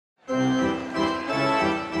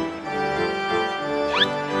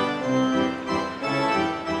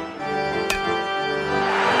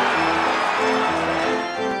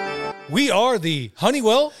are the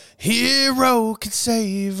Honeywell Hero can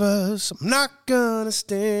save us. I'm not gonna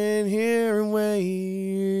stand here and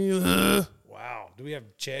wait. Wow. Do we have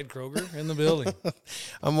Chad Kroger in the building?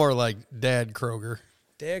 I'm more like Dad Kroger.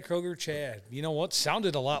 Dad Kroger, Chad. You know what?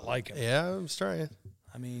 Sounded a lot like him. Yeah, I'm just trying.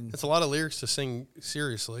 I mean, it's a lot of lyrics to sing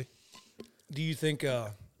seriously. Do you think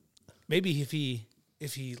maybe if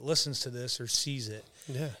he listens to this or sees it,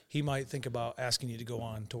 he might think about asking you to go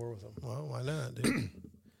on tour with him? Well, why not, dude?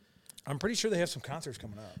 I'm pretty sure they have some concerts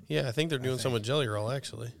coming up. Yeah, I think they're doing some with Jelly Roll,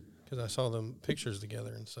 actually, because I saw them pictures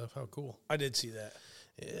together and stuff. How cool. I did see that.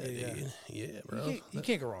 Yeah, dude. Yeah, bro. You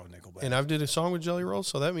can't go wrong with Nickelback. And I've did a song with Jelly Roll,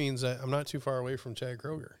 so that means that I'm not too far away from Chad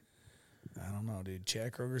Kroger. I don't know, dude.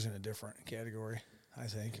 Chad Kroger's in a different category, I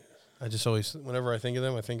think. I just always, whenever I think of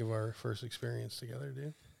them, I think of our first experience together,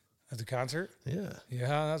 dude. At the concert? Yeah. Yeah,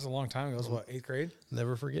 that was a long time ago. It was, what, 8th grade?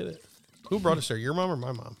 Never forget it. Who brought us there? Your mom or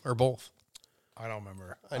my mom? Or both? I don't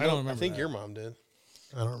remember. I don't remember. I think your mom did.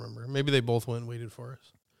 I don't remember. Maybe they both went and waited for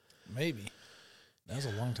us. Maybe. That was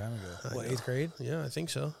a long time ago. What, 8th grade? Yeah, I think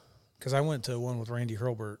so. Because I went to one with Randy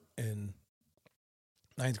Hurlbert in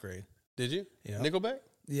 9th grade. Did you? Yeah. Nickelback?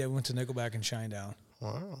 Yeah, we went to Nickelback and Shinedown.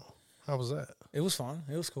 Wow. How was that? It was fun.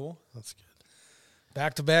 It was cool. That's good.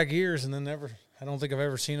 Back-to-back years, and then I don't think I've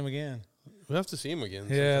ever seen them again. We'll have to see them again.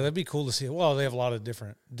 Yeah, that'd be cool to see. Well, they have a lot of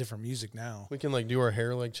different music now. We can, do our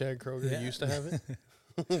hair like Chad Kroger used to have it.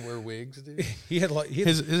 Wear wigs, dude.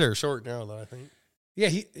 His hair short now, though, I think. Yeah,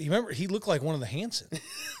 he looked like one of the Hanson.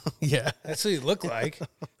 Yeah. That's what he looked like.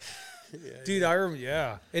 Dude, I remember,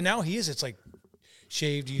 yeah. And now he is, it's like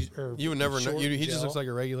shaved. You would never know. He just looks like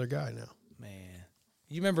a regular guy now. Man.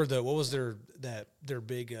 You remember what was their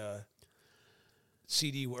big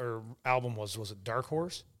CD or album was it Dark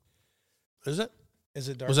Horse? Is it? Is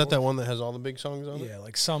it Dark Was Horse? that one that has all the big songs on it? Yeah,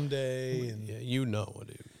 like Someday. And yeah, you know,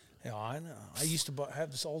 dude. Yeah, I know. I used to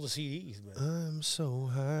have all the CDs. But I'm so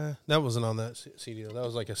high. That wasn't on that CD, though. That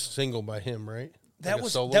was like a single by him, right? That like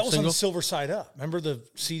was on Silver Side Up. Remember the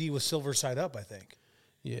CD was Silver Side Up, I think.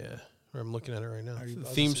 Yeah. I'm looking at it right now.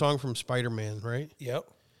 Theme song from Spider-Man, right? Yep.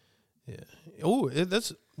 Yeah. Oh,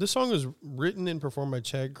 this song was written and performed by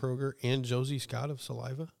Chad Kroger and Josie Scott of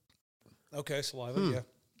Saliva. Okay, Saliva, yeah.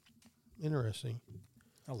 Interesting.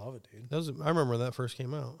 I love it, dude. I remember when that first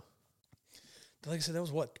came out. Like I said, that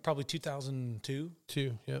was what, probably 2002?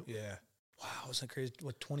 Yep. Yeah. Wow, wasn't that crazy?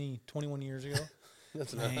 What, 21 years ago?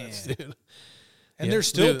 That's nuts, dude. And they're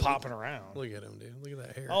still popping around. Look at him, dude. Look at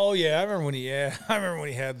that hair. Oh, yeah. I remember when he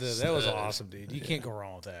had that was awesome, dude. You can't go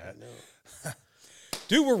wrong with that. No.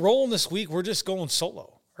 Dude, we're rolling this week. We're just going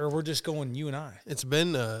solo. Or we're just going you and I. It's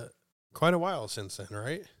been quite a while since then,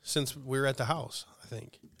 right? Since we were at the house, I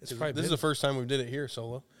think. This is the first time we did it here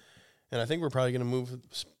solo. And I think we're probably going to move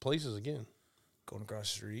places again. Going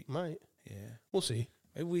across the street? Might. Yeah. We'll see.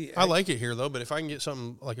 Maybe I like it here, though, but if I can get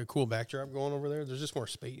something like a cool backdrop going over there, there's just more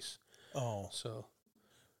space. Oh. So.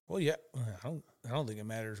 Well, yeah. I don't think it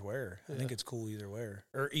matters where. I think it's cool either where.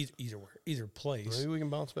 Or either place. Maybe we can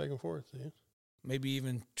bounce back and forth, dude. Maybe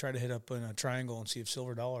even try to hit up in a triangle and see if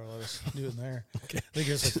Silver Dollar let us do it in there. Okay. They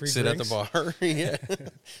give us like free Sit drinks. at the bar. Yeah.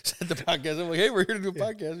 Sit at the podcast. I'm like, hey, we're here to do a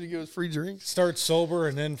podcast. You give us free drinks. Start sober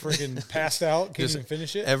and then freaking passed out. Can't even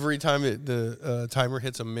finish it. Every time the timer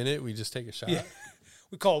hits a minute, we just take a shot. Yeah.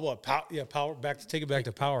 We call it what? Power. Take it back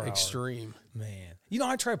to power Extreme. Hour. Man. You know,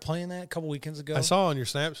 I tried playing that a couple weekends ago. I saw on your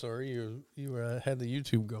Snap story you had the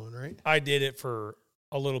YouTube going, right? I did it for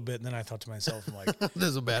a little bit, and then I thought to myself, I'm like, this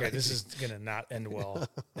is a bad idea. This is going to not end well.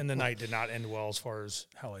 And the night did not end well as far as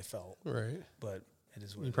how I felt. Right. But it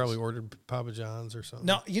is what you probably ordered Papa John's or something.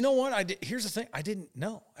 No, you know what? Here's the thing. I didn't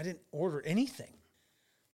order anything.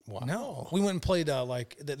 Wow. No. We went and played,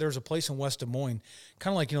 there's a place in West Des Moines,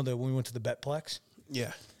 kind of like, when we went to the Betplex.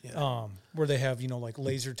 Yeah. Where they have, like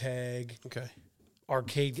laser tag. Okay.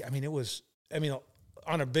 Arcade.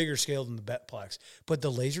 On a bigger scale than the Betplex. But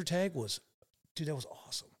the laser tag was, dude, that was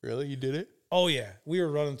awesome. Really? You did it? Oh, yeah. We were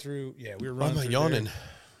running through. Yeah, we were running through. I'm yawning.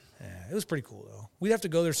 Yeah, it was pretty cool, though. We'd have to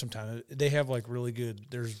go there sometime. They have, really good,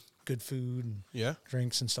 there's good food and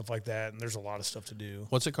drinks and stuff like that, and there's a lot of stuff to do.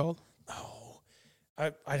 What's it called? Oh,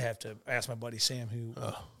 I'd have to ask my buddy Sam, who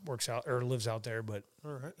works out or lives out there, but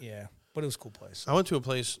all right. Yeah, but it was a cool place. I went to a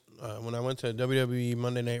place when I went to WWE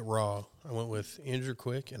Monday Night Raw. I went with Andrew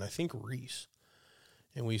Quick and I think Reese,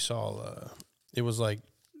 and we saw it was like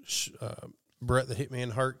Bret the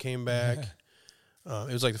Hitman Hart came back.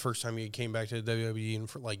 It was like the first time he came back to the WWE in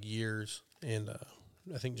for years, and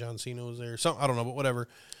I think John Cena was there. I don't know, but whatever.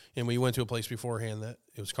 And we went to a place beforehand that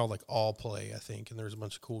it was called All Play, I think, and there was a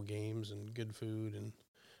bunch of cool games and good food, and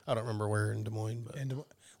I don't remember where in Des Moines, but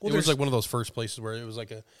it was one of those first places where it was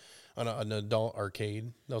an adult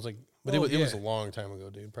arcade. That was But it was a long time ago,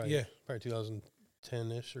 dude. Probably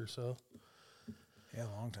 2010-ish or so. Yeah,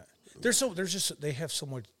 a long time. They have so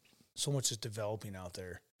much is developing out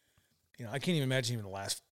there. You know, I can't even imagine even the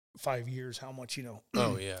last 5 years how much, you know.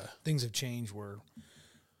 Oh yeah. Things have changed where,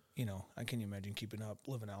 you know, I can't even imagine keeping up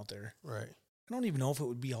living out there. Right. I don't even know if it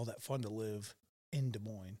would be all that fun to live in Des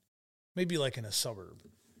Moines. Maybe like in a suburb.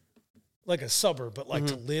 Like a suburb, but like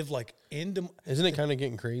to live like in Des Moines. Isn't it kind of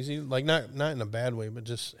getting crazy? Like not in a bad way, but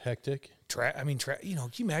just hectic. You know, can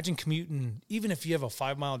you imagine commuting, even if you have a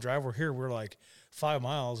 5 mile drive? We're like 5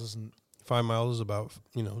 miles isn't. 5 miles is about,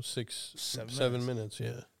 you know, 7 minutes.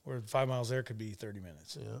 Yeah. Where 5 miles there could be 30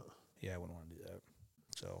 minutes. Yeah. Yeah, I wouldn't want to do that.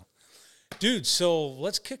 So, dude, so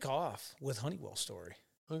let's kick off with Honeywell story.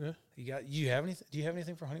 Okay. Do you have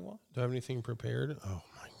anything for Honeywell? Do I have anything prepared? Oh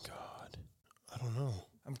my God. I don't know.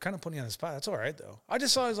 I'm kind of putting you on the spot. That's all right though. I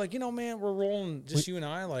just saw, I was like, you know, man, we're rolling just you and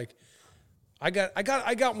I. Like, I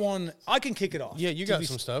got one. I can kick it off. Yeah, you got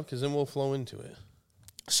some stuff because then we'll flow into it.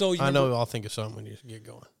 So I know I'll think of something when you get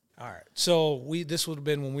going. All right. So this would have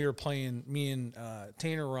been when we were playing. Me and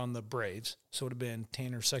Tanner were on the Braves. So it would have been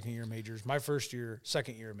Tanner's second year majors, my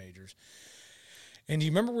second year majors. And do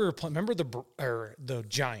you remember we were playing? Remember the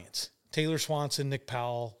Giants? Taylor Swanson, Nick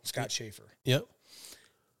Powell, Scott Schaefer. Yep.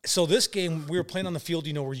 So this game, we were playing on the field,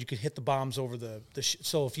 you know, where you could hit the bombs over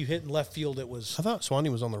so if you hit in left field, it was. I thought Swanee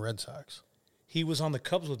was on the Red Sox. He was on the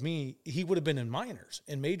Cubs with me. He would have been in minors.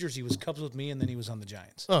 In majors, he was Cubs with me, and then he was on the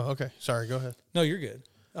Giants. Oh, okay. Sorry, go ahead. No, you're good.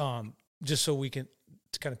 Just so we can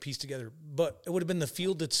kind of piece together. But it would have been the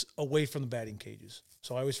field that's away from the batting cages.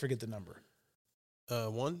 So I always forget the number.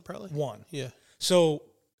 1, probably? 1. Yeah. So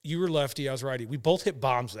you were lefty, I was righty. We both hit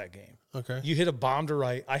bombs that game. Okay. You hit a bomb to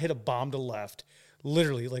right. I hit a bomb to left.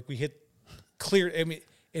 Literally, like we hit clear. I mean,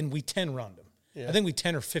 and we 10-runned them. Yeah. I think we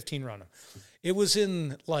 10 or 15 run them. It was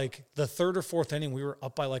in like the 3rd or 4th inning. We were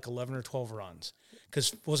up by like 11 or 12 runs.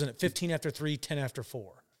 Because wasn't it 15 after 3, 10 after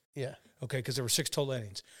 4? Yeah. Okay, because there were 6 total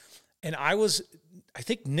innings. And I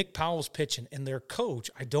think Nick Powell was pitching, and their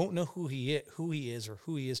coach, I don't know who he is or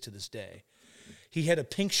who he is to this day. He had a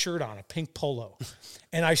pink shirt on, a pink polo,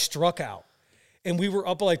 and I struck out. And we were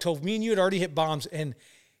up by like 12. Me and you had already hit bombs, and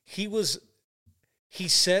he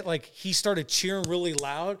said, like, he started cheering really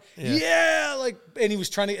loud. Yeah, like, and he was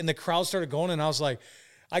trying to, and the crowd started going, and I was like,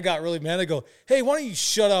 I got really mad. I go, hey, why don't you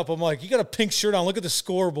shut up? I'm like, you got a pink shirt on. Look at the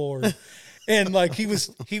scoreboard. And like he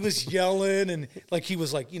was yelling, and like he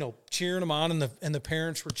was like, you know, cheering him on, and the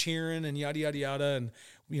parents were cheering, and yada yada yada, and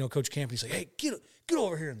you know, Coach Campy's like, hey, get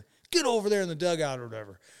over here and get over there in the dugout or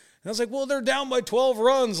whatever. And I was like, well, they're down by 12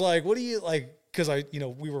 runs. Like, what do you like? Because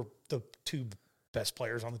we were the 2 best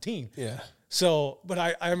players on the team. Yeah. So, but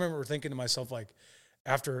I remember thinking to myself like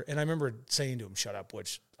after, and I remember saying to him, shut up,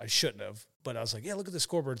 which I shouldn't have. But I was like, yeah, look at the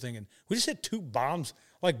scoreboard thing, and we just hit 2 bombs,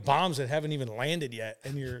 like bombs that haven't even landed yet,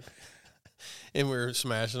 and you're. And we were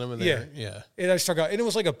smashing them, and yeah. And I struck out, and it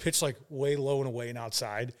was like a pitch like way low and away and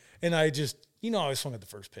outside, and I just, you know, I swung at the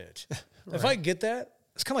first pitch. Right. If I get that,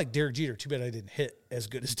 it's kind of like Derek Jeter. Too bad I didn't hit as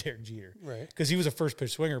good as Derek Jeter, right? Because he was a first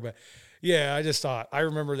pitch swinger. But yeah, I just thought I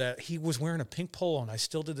remember that he was wearing a pink polo, and I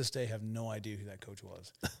still to this day have no idea who that coach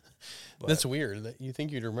was. That's weird. That you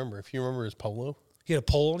think you'd remember if you remember his polo. He had a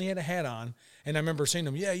polo and he had a hat on, and I remember saying to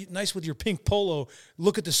him, "Yeah, nice with your pink polo.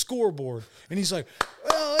 Look at the scoreboard." And he's like,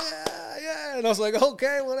 "Oh yeah." And I was like,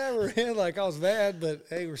 okay, whatever. And like I was mad, but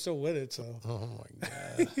hey, we're still with it. So. Oh my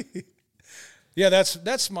God. Yeah, that's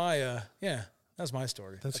my that's my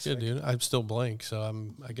story. That's good, dude. I'm still blank,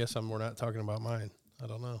 so I guess we're not talking about mine. I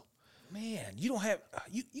don't know. Man, you don't have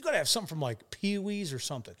you got to have something from like Pee Wee's or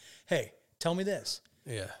something. Hey, tell me this.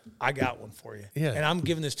 Yeah, I got one for you. Yeah, and I'm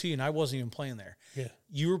giving this to you, and I wasn't even playing there. Yeah,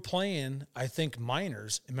 you were playing. I think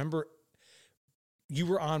minors. Remember, you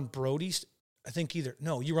were on Brody's. I think you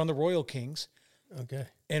were on the Royal Kings. Okay.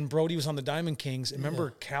 And Brody was on the Diamond Kings. And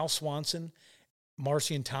remember Cal Swanson,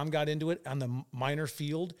 Marcy, and Tom got into it on the minor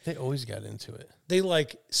field. They always got into it. They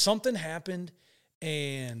something happened,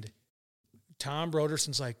 and Tom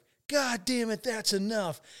Broderson's like, God damn it, that's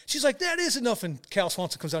enough. She's like, that is enough. And Cal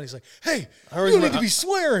Swanson comes out and he's like, hey, you don't need to be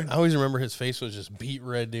swearing. I always remember his face was just beet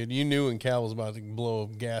red, dude. You knew when Cal was about to blow a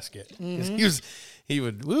gasket. Mm-hmm. He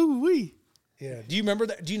would woo-wee. Yeah. Do you remember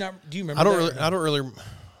that? Do you remember I don't really.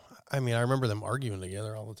 I mean, I remember them arguing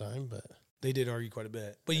together all the time, but they did argue quite a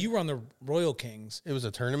bit. But you were on the Royal Kings. It was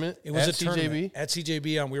a tournament. It was at tournament at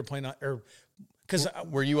CJB. We were playing because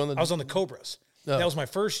were you on the? I was on the Cobras. Oh. That was my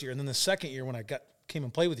first year, and then the second year when I came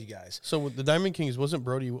and played with you guys. So with the Diamond Kings, wasn't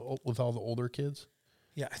Brody with all the older kids?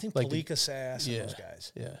 Yeah, I think Palika Sass and those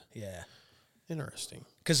guys. Yeah, yeah. Interesting.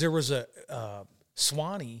 Because there was a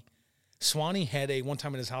Swanee had one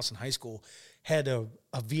time at his house in high school. had a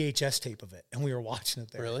VHS tape of it, and we were watching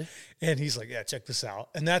it there. Really? And he's like, yeah, check this out.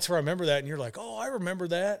 And that's where I remember that. And you're like, oh, I remember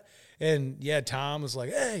that. And yeah, Tom was like,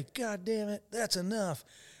 hey, God damn it, that's enough.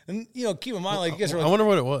 And, you know, keep in mind, like, you guys are I wonder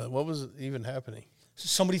what it was. What was even happening?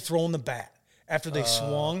 somebody throwing the bat after they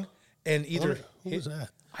swung and either Who was that?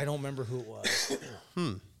 I don't remember who it was.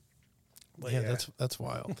 But Yeah, that's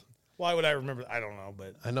wild. Why would I remember? I don't know,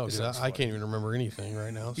 but I know, because I can't even remember anything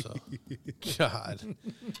right now. So, God,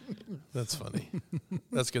 that's funny.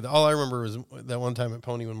 That's good. All I remember was that one time at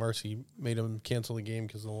Pony when Marcy made him cancel the game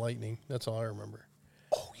because of the lightning. That's all I remember.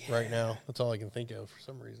 Oh yeah, Right now, that's all I can think of for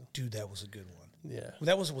some reason. dude, that was a good one. Yeah,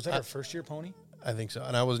 Was that our first year Pony? I think so.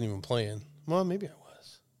 And I wasn't even playing. Well, maybe I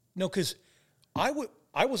was. No, because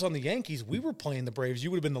I was on the Yankees. We were playing the Braves. You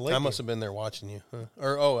would have been the late. I must have been there watching you. Huh?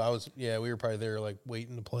 Or I was. Yeah, we were probably there like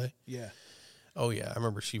waiting to play. Yeah. Oh yeah, I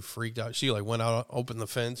remember she freaked out. She like went out, opened the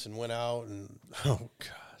fence, and went out, and oh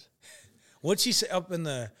God. What'd she say up in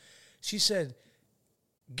the? She said,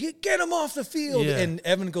 "Get him off the field." Yeah. And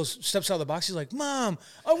Evan steps out of the box. He's like, "Mom,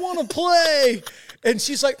 I want to play." And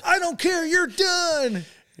she's like, "I don't care. You're done.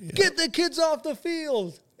 Yeah. Get the kids off the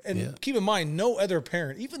field." And Yeah. keep in mind, no other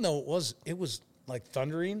parent, even though it was like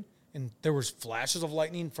thundering and there was flashes of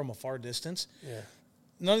lightning from a far distance. Yeah.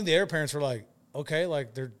 None of the other parents were like, "Okay,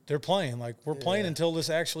 like they're playing. Like we're playing until this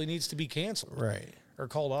actually needs to be canceled, Right. or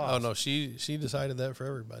called off." Oh no, she decided that for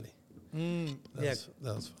everybody. Yeah.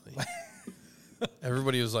 That was funny.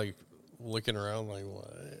 Everybody was like looking around like,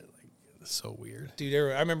 what? Like, it's so weird. Dude,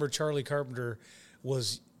 I remember Charlie Carpenter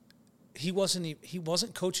he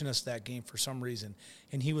wasn't coaching us that game for some reason,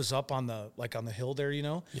 and he was up on the hill there, you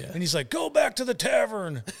know. Yeah. And he's like, "Go back to the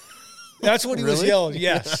tavern." That's what he was Really? yelling.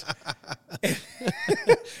 Yes.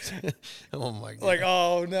 Oh my God. Like,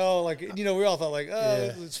 oh no, like, you know, we all thought like, oh,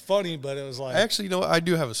 Yeah. it's funny, but it was like, Actually, you know what? I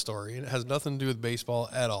do have a story. It has nothing to do with baseball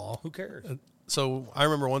at all. who cares? So I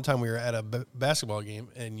remember one time we were at a basketball game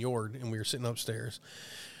in Yord, and we were sitting upstairs.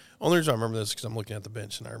 Only reason I remember this is because I'm looking at the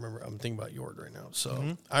bench, and I'm thinking about Yord right now.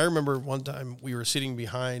 So I remember one time we were sitting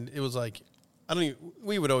behind. It was like,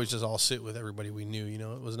 we would always just all sit with everybody we knew. You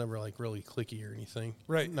know, it was never like really cliquey or anything.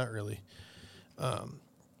 Right. Not really.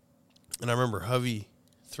 And I remember Hovey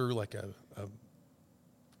threw like a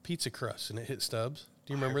pizza crust, and it hit Stubbs.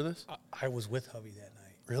 Do you remember this? I was with Hovey that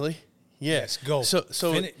night. Really? Yeah. Yes, go. So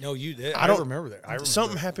No, you did. I don't remember that. I remember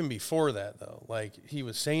something that. happened before that though. Like he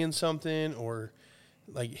was saying something, or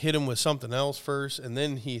like hit him with something else first, and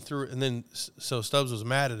then he threw it, and then so Stubbs was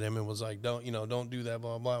mad at him and was like, don't do that,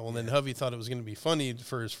 blah blah. Well, then Hovey thought it was going to be funny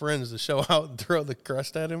for his friends to show out and throw the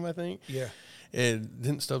crust at him, I think. Yeah. And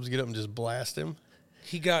didn't Stubbs get up and just blast him?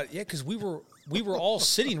 He got because we were all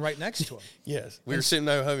sitting right next to him. Yes, we were sitting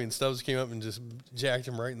there, Hovey, and Stubbs came up and just jacked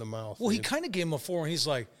him right in the mouth. Well, he dude. kind of gave him a 4, and he's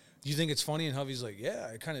like, "Do you think it's funny?" And Hovey's like, "Yeah,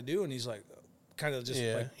 I kind of do." And he's like, kind of just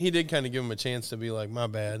like, he did kind of give him a chance to be like, my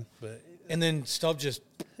bad, but and then Stubb just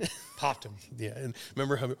popped him. yeah. And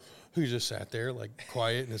remember how he just sat there like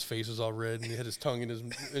quiet, and his face was all red, and he had his tongue in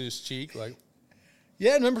his cheek, like.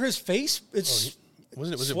 Yeah, remember his face? Was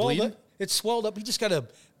it swelled bleeding? up. It swelled up. He just got a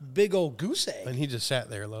big old goose egg. And he just sat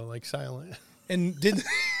there, though, like silent. And didn't.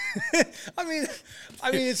 I mean,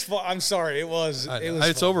 it's fun. I'm sorry. It was.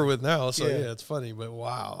 It's fun. over with now, so Yeah. yeah, it's funny. But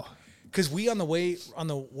wow, Because we on the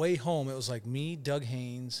way home, it was like me, Doug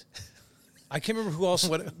Haynes. I can't remember who else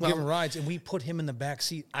giving rides, and we put him in the back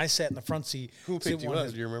seat. I sat in the front seat. who So picked you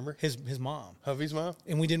up? Do you remember? His mom. Hovey's mom.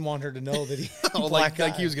 And we didn't want her to know that he Oh, black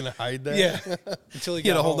like he eye. was gonna hide that. Yeah, until he He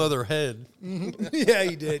had got a whole home. other head. Yeah,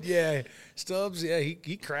 he did. Yeah, Stubbs. Yeah,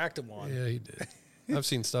 he cracked him one. Yeah, he did. I've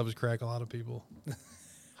seen Stubbs crack a lot of people.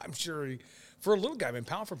 I'm sure for a little guy, man,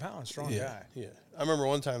 pound for pound, strong guy. Yeah. I remember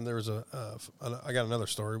one time there was I got another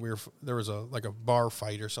story. There was a bar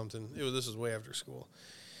fight or something. This is way after school,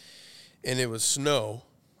 and it was snow.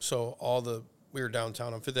 So we were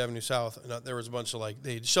downtown on 5th Avenue South, and there was a bunch of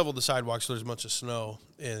they shoveled the sidewalks. So there's a bunch of snow,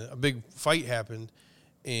 and a big fight happened,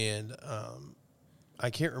 and I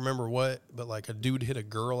can't remember what, but like a dude hit a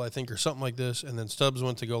girl, I think, or something like this, and then Stubbs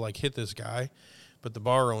went to go hit this guy. But the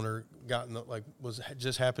bar owner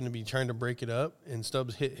just happened to be trying to break it up, and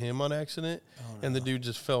Stubbs hit him on accident, and the dude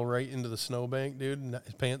just fell right into the snowbank, dude, and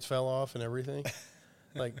his pants fell off and everything.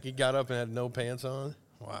 He got up and had no pants on.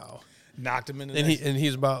 Wow. Knocked him in the And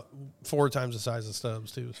he's about 4 times the size of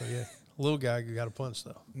Stubbs too. So yeah, little guy got a punch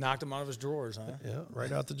though. knocked him out of his drawers, huh? Yeah,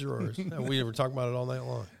 right out the drawers. And we were talking about it all night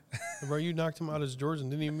long. Bro, you knocked him out of his drawers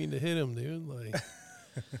and didn't even mean to hit him, dude.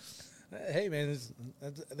 Hey, man,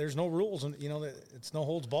 there's no rules, and it's no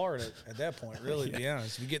holds barred at that point. Really, to be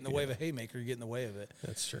honest, if you get in the way of a haymaker, you get in the way of it.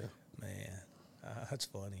 That's true. Man, that's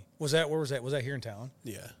funny. Where was that? Was that here in town?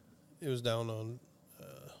 Yeah, it was down on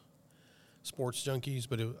Sports Junkies,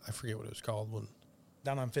 but I forget what it was called when.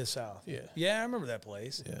 Down on Fifth South. Yeah. Yeah, I remember that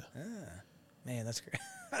place. Yeah. Man, that's great.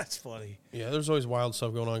 That's funny. Yeah, there's always wild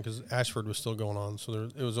stuff going on because Ashford was still going on. So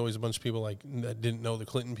it was always a bunch of people like that didn't know the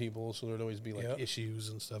Clinton people. So there'd always be like issues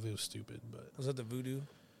and stuff. It was stupid. But was that the Voodoo?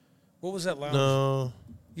 What was that lounge? No.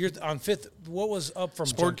 You're on Fifth. What was up from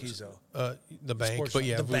Junkies though? The bank, Sports but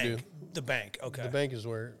yeah, the Voodoo. bank. The bank. Okay. The bank is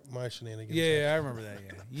where my shenanigans. Yeah, I remember that.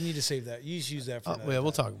 Yeah, you need to save that. You just use that for. Yeah,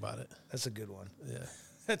 we'll talk about it. That's a good one. Yeah,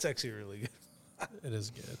 that's actually really good. It is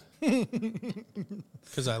good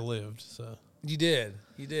because I lived. So you did.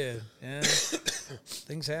 Yeah,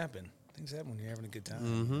 things happen. Things happen when you're having a good time.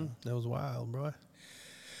 Mm-hmm. That was wild, bro.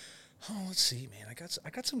 Oh, let's see, man. I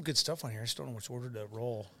got some good stuff on here. I just don't know which order to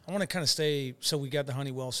roll. I want to kind of stay. So we got the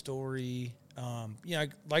Honeywell story. I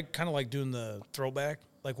like doing the throwback,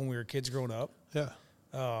 like when we were kids growing up. Yeah.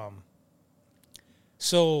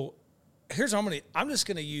 So here's how I'm just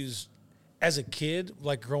gonna use as a kid,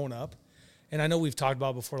 like growing up, and I know we've talked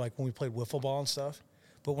about it before, like when we played wiffle ball and stuff.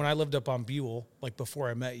 But when I lived up on Buell, like before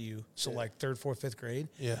I met you, so like 3rd, 4th, 5th grade,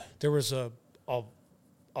 there was a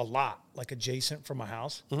lot like adjacent from my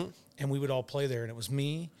house, and we would all play there. And it was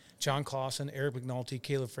me, John Clausen, Eric McNulty,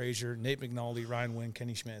 Caleb Frazier, Nate McNulty, Ryan Wynn,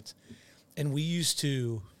 Kenny Schmitz, and we used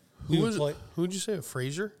to. Who would you say?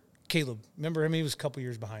 Frazier? Caleb. Remember him? He was a couple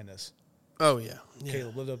years behind us. Oh yeah.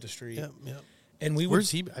 Caleb lived up the street. Yep. And we Where's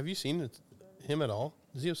he? Have you seen him at all?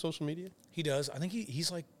 Does he have social media? He does. I think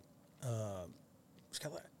he's like,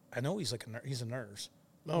 I know he's like he's a nurse.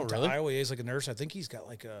 Oh, really? Iowa, he's like a nurse. I think he's got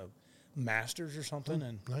like a master's or something.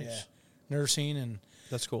 And nice. Nursing and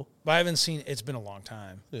that's cool. But I haven't seen. It's been a long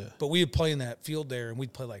time. Yeah. But we would play in that field there, and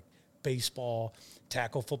we'd play like baseball,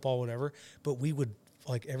 tackle football, whatever. But we would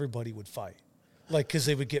everybody would fight. Like, because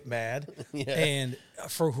they would get mad. Yeah. And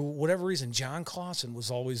for whatever reason, John Clausen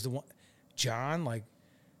was always the one. John, like,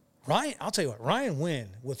 Ryan, I'll tell you what, Ryan Wynn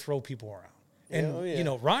would throw people around.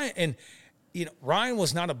 And, Ryan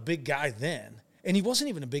was not a big guy then. And he wasn't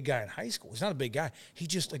even a big guy in high school. He's not a big guy. He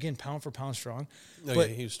just, again, pound for pound strong. Oh, but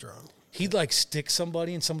yeah, he was strong. He'd, like, stick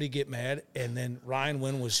somebody and somebody get mad. And then Ryan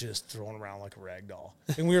Wynn was just thrown around like a rag doll.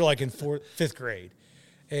 And we were, like, in 5th grade.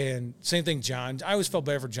 And same thing, John. I always felt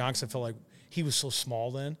bad for John because I felt like he was so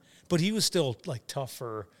small then, but he was still like tough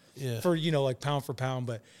for like pound for pound.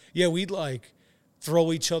 But yeah, we'd like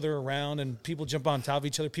throw each other around and people jump on top of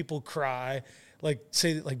each other. People cry. Like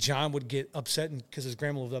say that like John would get upset because his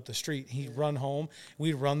grandma lived up the street. He'd run home.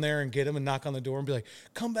 We'd run there and get him and knock on the door and be like,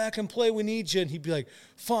 "Come back and play. We need you." And he'd be like,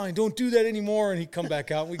 "Fine, don't do that anymore." And he'd come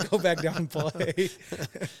back out and we'd go back down and play.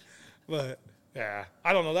 But yeah,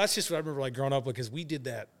 I don't know. That's just what I remember like growing up because we did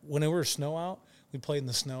that when there was snow out. We played in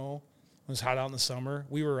the snow. It was hot out in the summer.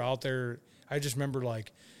 We were out there. I just remember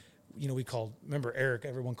like, remember Eric,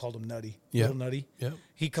 everyone called him Nutty. Yeah. Little Nutty. Yeah.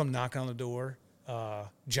 He'd come knock on the door.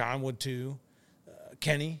 John would too.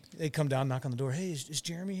 Kenny, they'd come down, knock on the door. "Hey, is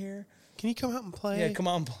Jeremy here? Can you come out and play?" Yeah, come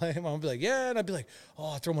on and play. Mom would be like, "Yeah." And I'd be like, "Oh,"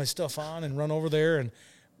 I'd throw my stuff on and run over there. And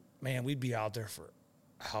man, we'd be out there for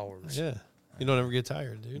hours. Yeah. You don't ever get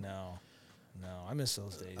tired, dude. No, I miss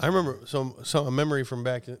those days. I remember so a memory from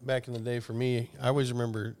back in the day for me. I always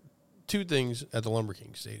remember 2 things at the Lumber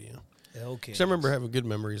King Stadium. Okay. Because I remember having good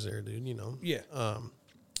memories there, dude. Yeah.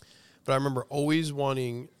 But I remember always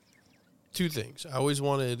wanting 2 things. I always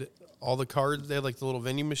wanted all the cards. They had like the little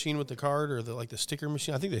vending machine with the card or the sticker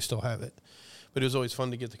machine. I think they still have it. But it was always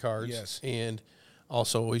fun to get the cards. Yes. And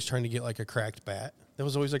also always trying to get like a cracked bat. That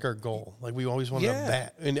was always like our goal. Like we always wanted a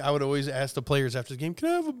bat. And I would always ask the players after the game, "Can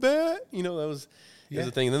I have a bat?" That was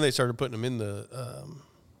the thing. And then they started putting them in the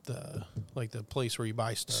place where you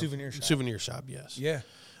buy stuff. Souvenir shop, yes. Yeah.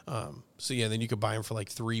 Then you could buy them for like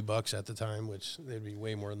 $3 at the time, which they'd be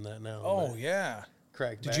way more than that now. Oh, yeah.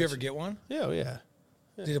 Cracked Did you ever get one? Yeah, yeah.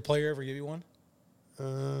 Did a player ever give you one?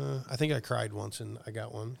 I think I cried once and I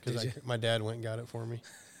got one because my dad went and got it for me.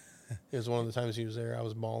 It was one of the times he was there. I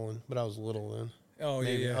was bawling, but I was little then. Oh,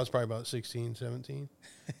 Maybe. yeah. I was probably about 16, 17.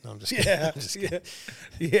 No, I'm just kidding. I'm just kidding.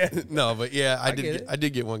 Yeah. No, but yeah, I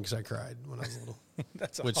did get one because I cried when I was little.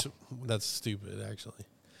 That's stupid, actually.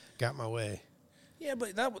 Got my way. Yeah,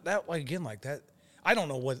 but that like again like that. I don't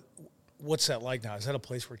know what's that like now. Is that a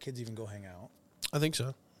place where kids even go hang out? I think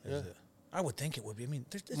so. Yeah. I would think it would be. I mean,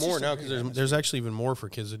 it's more now because there's actually even more for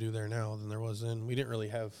kids to do there now than there was then. We didn't really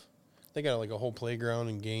have. They got like a whole playground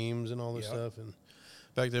and games and all this stuff. And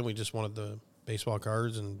back then we just wanted the baseball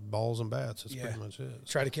cards and balls and bats. That's pretty much it.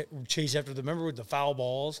 Try to chase after them. Remember with the foul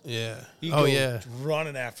balls? Yeah. You go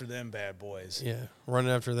running after them bad boys. Yeah,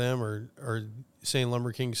 running after them or saying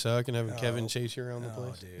Lumber King suck and having Kevin chase you around the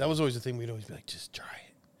place. Dude. That was always the thing. We'd always be like, just try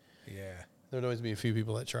it. Yeah. There'd always be a few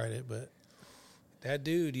people that tried it, but That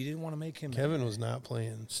dude, you didn't want to make him. Kevin was not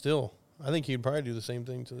playing. Still, I think he'd probably do the same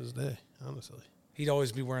thing to this day, honestly. He'd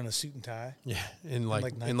always be wearing a suit and tie. Yeah, in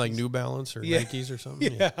like New Balance or Nikes or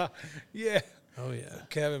something. Yeah. Oh yeah,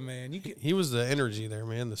 Kevin, man, he was the energy there,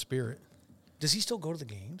 man, the spirit. Does he still go to the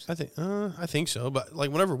games? I think so. But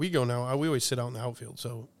like whenever we go now, we always sit out in the outfield.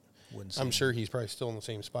 So I'm him. sure he's probably still in the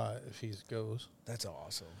same spot if he goes. That's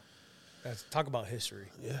awesome. Talk about history.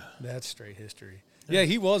 Yeah, that's straight history. Yeah,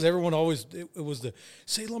 he was. Everyone always it was the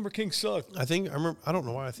say Lumber King sucked. I remember. I don't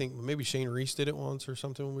know why. I think maybe Shane Reese did it once or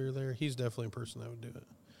something when we were there. He's definitely a person that would do it.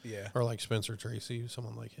 Yeah, or like Spencer Tracy,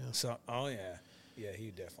 someone like him. So, yeah,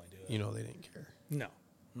 he'd definitely do it. You know, they didn't care. No.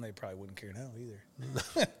 And they probably wouldn't care now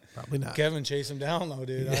either. Probably not. Kevin chased him down, though,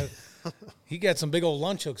 dude. He got some big old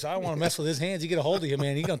lunch hooks. I don't want to mess with his hands. You get a hold of him,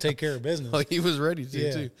 man. He's going to take care of business. Like he was ready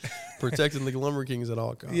to, too. Protecting the Lumber Kings at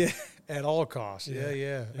all costs. Yeah, at all costs.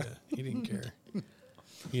 Yeah. He didn't care.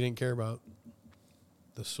 He didn't care about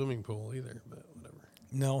the swimming pool either, but whatever.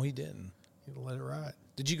 No, he didn't. He let it ride.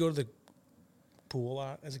 Did you go to the pool a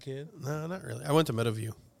lot as a kid? No, not really. I went to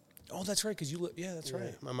Meadowview. Oh, that's right, because you live. Yeah, that's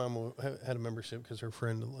right. My mom had a membership because her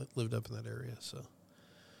friend lived up in that area, so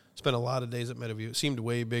spent a lot of days at Meadowview. It seemed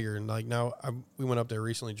way bigger, and like now we went up there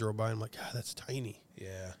recently, drove by, and I'm like, God, that's tiny.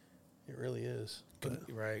 Yeah, it really is.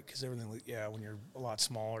 Right, because everything. Yeah, when you're a lot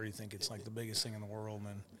smaller, you think it's like the biggest thing in the world,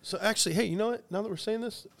 man. So actually, hey, you know what? Now that we're saying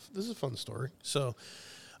this is a fun story. So,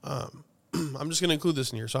 I'm just going to include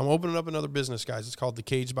this in here. So I'm opening up another business, guys. It's called The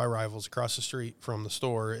Cage by Rivals across the street from the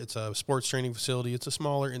store. It's a sports training facility. It's a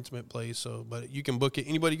smaller, intimate place. So, but you can book it.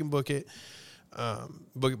 Anybody can book it.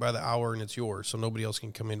 Book it by the hour, and it's yours. So nobody else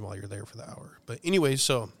can come in while you're there for the hour. But anyway,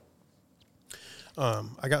 so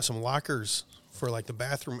I got some lockers for like the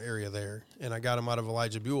bathroom area there, and I got them out of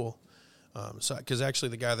Elijah Buell. Because actually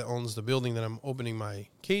the guy that owns the building that I'm opening my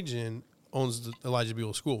cage in owns the Elijah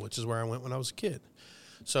Buell School, which is where I went when I was a kid.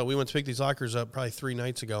 So we went to pick these lockers up probably 3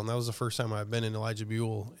 nights ago, and that was the first time I've been in Elijah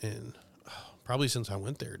Buell in probably since I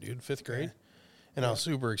went there, dude, 5th grade. Okay. And I was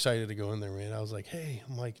super excited to go in there, man. I was like, hey,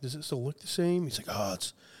 I'm like, does it still look the same? He's like, oh,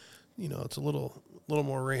 it's a little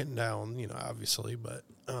more ran down, obviously. But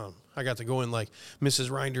I got to go in like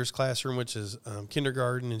Mrs. Reinder's classroom, which is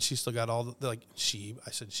kindergarten, and she still got all the,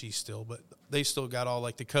 I said she still, but they still got all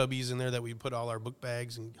like the cubbies in there that we put all our book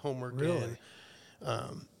bags and homework in.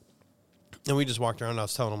 And we just walked around, and I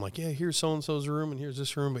was telling them, like, yeah, here's so-and-so's room, and here's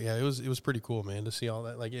this room. But, yeah, it was pretty cool, man, to see all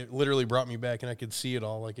that. Like, it literally brought me back, and I could see it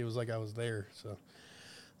all. Like, it was like I was there. So,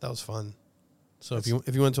 that was fun. So, if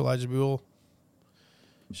you went to Elijah Buell,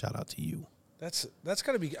 shout out to you. That's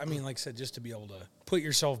got to be, I mean, like I said, just to be able to put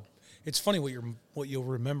yourself – it's funny what you'll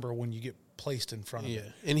remember when you get placed in front of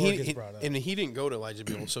it. And he didn't go to Elijah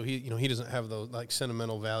Buell, so he doesn't have the like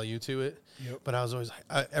sentimental value to it. Yep. But I was always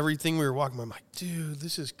everything we were walking by, I'm like, dude,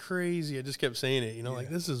 this is crazy. I just kept saying it, like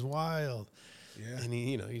this is wild. Yeah. And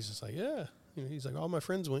he's just like, yeah. He's like, all my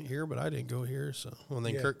friends went here, but I didn't go here. So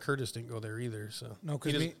then Curtis didn't go there either. So no,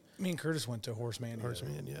 because me and Curtis went to Horseman.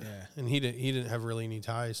 Yeah. And he didn't have really any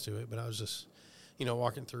ties to it, but I was just.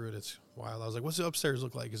 Walking through it, it's wild. I was like, what's the upstairs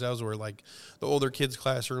look like? Because that was where, like, the older kids'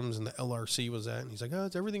 classrooms and the LRC was at. And he's like,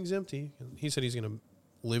 everything's empty. And he said he's going to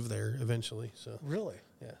live there eventually. So really?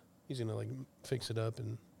 Yeah. He's going to, like, fix it up.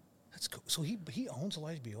 And that's cool. So he owns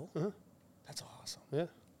Elijah Buell? Uh-huh. That's awesome. Yeah. And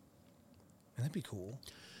that'd be cool.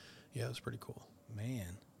 Yeah, it's pretty cool.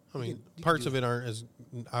 Man. I mean, parts of it are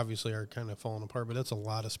kind of falling apart, but that's a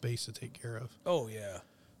lot of space to take care of. Oh, yeah.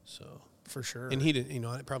 So... For sure. And he didn't,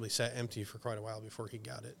 it probably sat empty for quite a while before he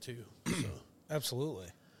got it too. So. Absolutely.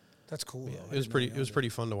 That's cool. Yeah, it was pretty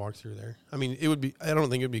fun to walk through there. I mean, I don't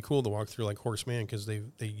think it'd be cool to walk through like Horseman because they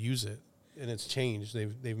use it and it's changed.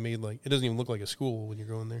 They've made like, it doesn't even look like a school when you're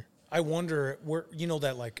going there. I wonder where,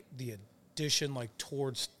 that like the addition like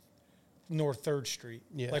towards North 3rd Street,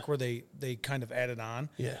 like where they kind of added on.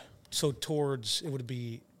 Yeah. So towards, it would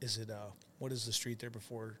be, what is the street there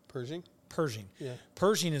before? Pershing. Yeah.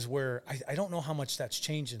 Pershing is where I don't know how much that's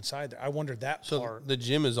changed inside there. I wondered that part. So the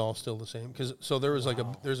gym is all still the same so there was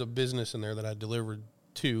there's a business in there that I delivered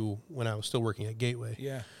to when I was still working at Gateway.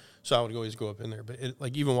 Yeah. So I would always go up in there, but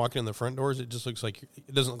even walking in the front doors, it just looks like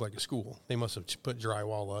it doesn't look like a school. They must have put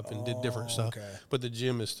drywall up and did different stuff. Okay. But the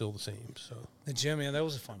gym is still the same. So the gym, man, that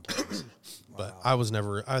was a fun place. But I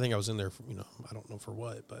think I was in there for, I don't know for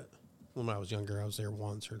what, but when I was younger, I was there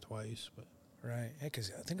once or twice, but. Right. Yeah, because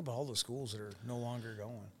think about all the schools that are no longer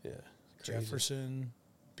going. Yeah. Crazy. Jefferson,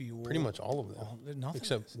 Buell. Pretty much all of them.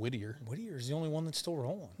 Except Whittier. Whittier is the only one that's still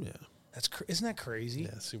rolling. Yeah. Isn't that crazy?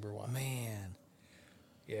 Yeah, super wild. Man.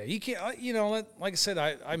 Yeah, you can't, like I said,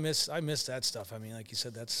 I miss that stuff. I mean, like you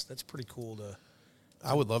said, that's pretty cool to.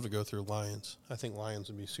 I would love to go through Lions. I think Lions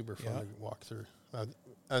would be super fun to walk through.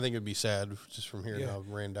 I think it'd be sad just from hearing how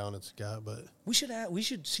ran down it's got. But we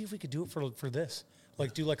should see if we could do it for this.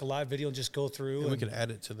 Like do like a live video and just go through. And we could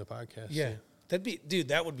add it to the podcast. Yeah, too.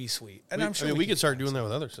 that would be sweet. And I'm sure we could start doing that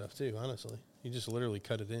with other stuff too. Honestly, you just literally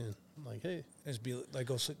cut it in. Like, hey, just be like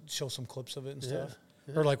go show some clips of it and stuff,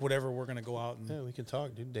 or like whatever we're gonna go out and. We can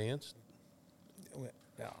talk, dude. Dance.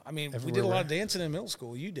 Yeah, I mean, we did a lot of dancing in middle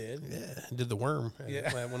school. You did. Yeah, did the worm.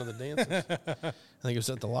 At one of the dances. I think it was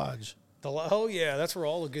at the lodge. Oh yeah, that's where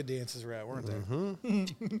all the good dances were at, weren't they?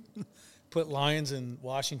 Mm-hmm. Put Lions and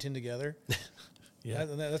Washington together. Yeah,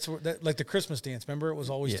 that's where, like the Christmas dance. Remember, it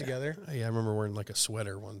was always together. Yeah, I remember wearing like a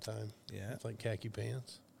sweater one time. Yeah, with like khaki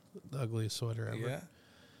pants, the ugliest sweater ever. Yeah,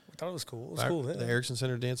 I thought it was cool. It was cool. The Erickson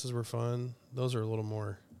Center dances were fun. Those are a little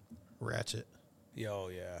more ratchet. Oh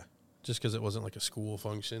yeah. Just because it wasn't like a school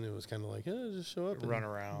function, it was kind of like, just show up, run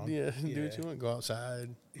around, do what you want, go outside.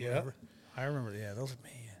 Yeah, whatever. I remember. Yeah, those are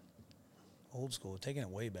old school, taking it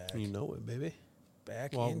way back. You know it, baby.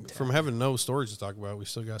 Back in from having no stories to talk about, we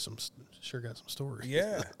still got some stories.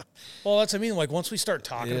 Yeah. Well, that's what I mean. Like once we start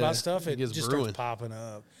talking about stuff, it just starts popping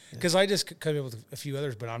up. Because I just come up with a few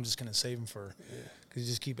others, but I'm just going to save them for because you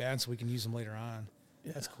just keep adding so we can use them later on.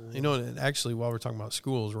 Yeah. That's cool. You know, and actually, while we're talking about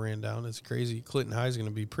schools ran down, it's crazy. Clinton High is going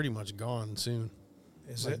to be pretty much gone soon.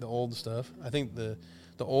 Is like it? The old stuff? I think the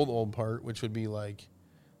old part, which would be like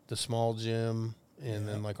the small gym and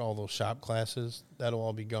then like all those shop classes, that'll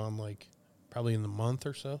all be gone like probably in the month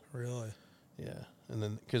or so. Really? Yeah. And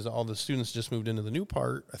then because all the students just moved into the new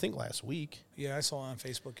part, I think last week. Yeah, I saw on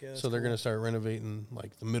Facebook. Yeah. So they're going to start renovating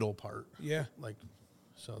like the middle part. Yeah. Like,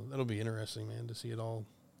 so that'll be interesting, man, to see it all.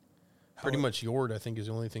 Pretty much Yord, I think, is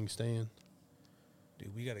the only thing staying.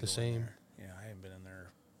 Dude, we got to go same. in there. Yeah, I haven't been in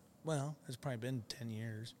there. Well, it's probably been 10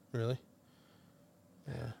 years. Really?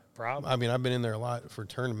 Yeah. Probably. I mean, I've been in there a lot for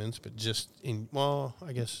tournaments, but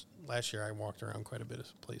I guess last year I walked around quite a bit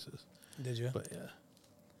of places. Did you? But yeah.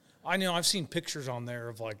 I know I've seen pictures on there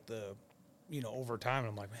of like the, over time, and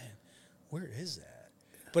I'm like, man, where is that?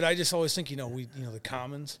 But I just always think, the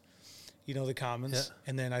Commons,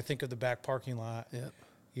 and then I think of the back parking lot. Yeah.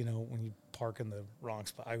 When you park in the wrong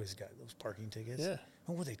spot. I always got those parking tickets. Yeah.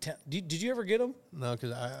 Oh, were they did you ever get them? No,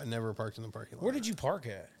 because I never parked in the parking lot. Where did you park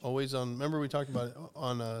at? Always on, remember we talked about it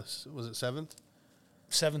on, was it 7th?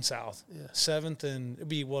 7th South. Yeah. 7th, and it'd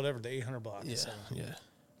be whatever, the 800 block. Yeah, yeah.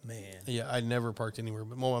 Man. Yeah, I never parked anywhere.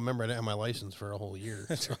 But, I remember I didn't have my license for a whole year.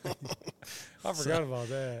 That's right. I forgot about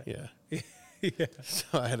that. Yeah. Yeah. So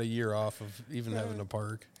I had a year off of even having to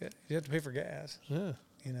park. Yeah. You have to pay for gas. Yeah.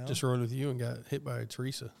 Just rode with you and got hit by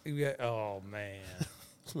Teresa. Oh, man.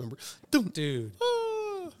 Remember? Dude.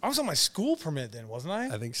 I was on my school permit then, wasn't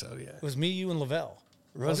I? I think so, yeah. It was me, you, and Lavelle.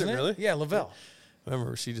 Was it really? Yeah, Lavelle. I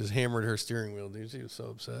remember she just hammered her steering wheel, dude. She was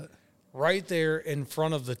so upset. Right there in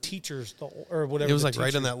front of the teachers, or whatever. It was like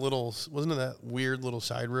right on that little, wasn't it that weird little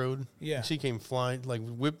side road? Yeah. And she came flying, like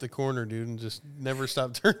whipped the corner, dude, and just never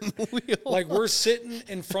stopped turning the wheel. Like we're sitting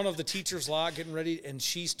in front of the teacher's lot getting ready, and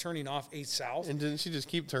she's turning off 8th South. And didn't she just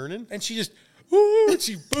keep turning? And she just, and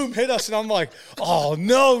she boom, hit us. And I'm like, oh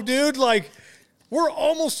no, dude. Like, we're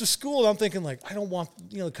almost to school. And I'm thinking, like, I don't want,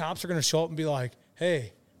 the cops are going to show up and be like,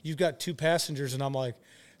 hey, you've got 2 passengers. And I'm like,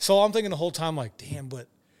 so I'm thinking the whole time, like, damn, but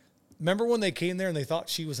remember when they came there and they thought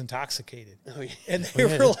she was intoxicated? Oh, yeah. And they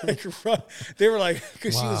were like,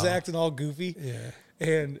 because she was acting all goofy. Yeah.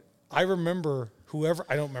 And I remember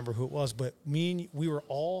I don't remember who it was, but we were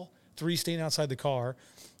all 3 staying outside the car,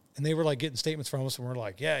 and they were like getting statements from us, and we're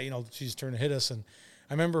like, yeah, she's trying to hit us. And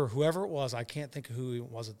I remember whoever it was, I can't think of who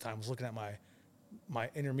it was at the time, was looking at my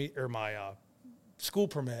intermediate or my school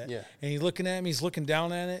permit. Yeah. And he's looking at me, he's looking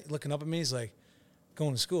down at it, looking up at me, he's like,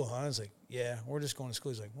 going to school, huh? I was like, yeah, we're just going to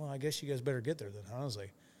school. He's like, well, I guess you guys better get there then, huh? I was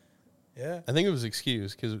like, yeah. I think it was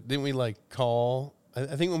excused because didn't we call? I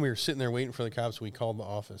think when we were sitting there waiting for the cops, we called the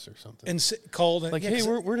office or something. And called. Like, hey,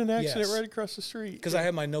 we're in an accident right across the street. Because I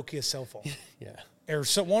had my Nokia cell phone. Yeah. Or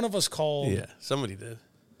so one of us called. Yeah, somebody did.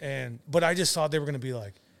 But I just thought they were going to be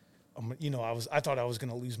like, I thought I was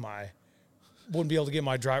going to wouldn't be able to get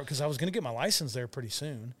my driver because I was going to get my license there pretty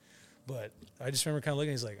soon. But I just remember kind of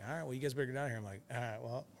looking. He's like, all right, well, you guys better get out of here. I'm like, all right,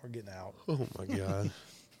 well, we're getting out. Oh, my God.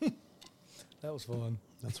 That was fun.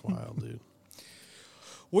 That's wild, dude.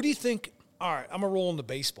 What do you think? All right, I'm going to roll into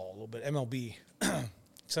baseball a little bit, MLB.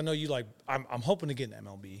 Because I know you I'm hoping to get an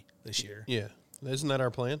MLB this year. Yeah. Isn't that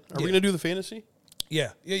our plan? Are we going to do the fantasy?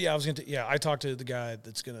 Yeah. I was going to. Yeah, I talked to the guy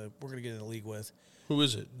we're going to get in the league with. Who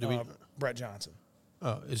is it? Brett Johnson.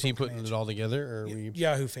 Oh, is he putting it all together? Or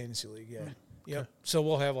Yahoo Fantasy League, yeah. Yep. Okay. So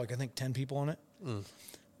we'll have I think 10 people on it.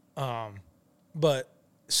 But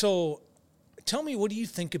so tell me, what do you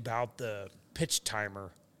think about the pitch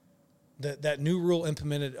timer That new rule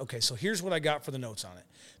implemented. Okay, so here's what I got for the notes on it.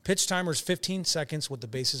 Pitch timer is 15 seconds with the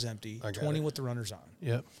bases empty, 20 with the runners on.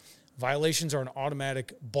 Yep. Violations are an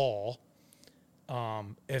automatic ball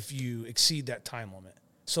if you exceed that time limit.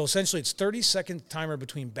 So essentially, it's 30-second timer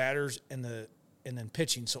between batters and then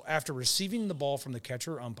pitching. So after receiving the ball from the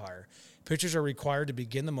catcher or umpire, pitchers are required to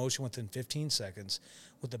begin the motion within 15 seconds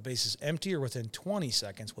with the bases empty or within 20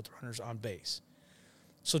 seconds with runners on base.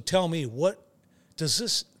 So tell me, what does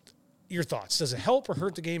this? Your thoughts? Does it help or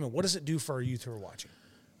hurt the game, and what does it do for our youth who are watching?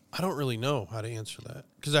 I don't really know how to answer that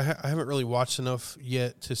because I haven't really watched enough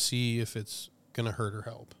yet to see if it's going to hurt or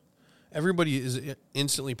help. Everybody is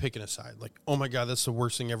instantly picking a side. Like, oh, my God, that's the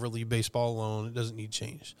worst thing ever. Leave baseball alone. It doesn't need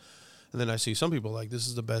change. And then I see some people like, this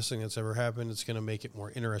is the best thing that's ever happened. It's going to make it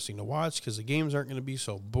more interesting to watch because the games aren't going to be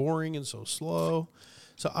so boring and so slow.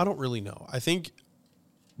 So I don't really know. I think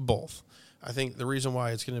both. I think the reason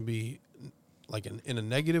why it's going to be like in a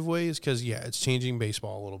negative way is because, yeah, it's changing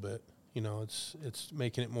baseball a little bit. You know, it's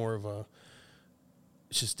making it more of a –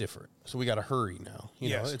 it's just different. So we got to hurry now. You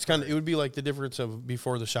know, it's kind of – it would be like the difference of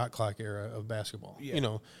before the shot clock era of basketball. Yeah. You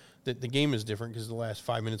know, the game is different because the last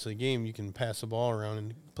 5 minutes of the game you can pass the ball around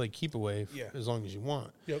and play keep away as long as you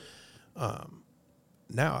want. Yep.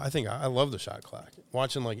 Now I think I love the shot clock.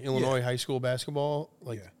 Watching like Illinois high school basketball,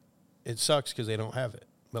 like it sucks because they don't have it.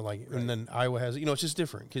 But like, and then Iowa has it. You know, it's just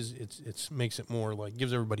different because it's makes it more like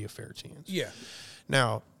gives everybody a fair chance. Yeah.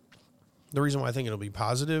 Now, the reason why I think it'll be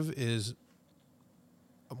positive is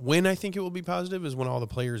when I think it will be positive is when all the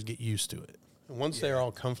players get used to it. And once they're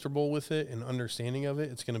all comfortable with it and understanding of it,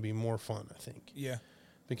 it's going to be more fun, I think. Yeah.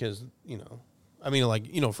 Because, you know, I mean, like,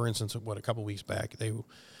 you know, for instance, a couple weeks back, they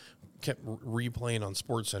kept replaying on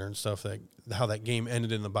SportsCenter and stuff how that game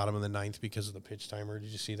ended in the bottom of the ninth because of the pitch timer. Did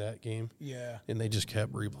you see that game? Yeah. And they just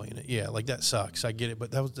kept replaying it. Yeah, like that sucks. I get it,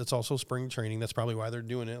 but that's also spring training. That's probably why they're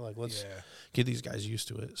doing it. Like, let's get these guys used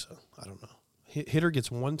to it. So I don't know. Hitter gets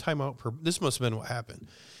one timeout per. This must have been what happened.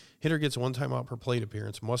 Hitter gets one timeout per plate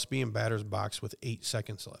appearance. Must be in batter's box with 8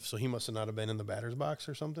 seconds left. So he must have not have been in the batter's box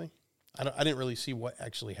or something. I didn't really see what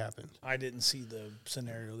actually happened. I didn't see the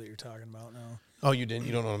scenario that you're talking about now. Oh, you didn't?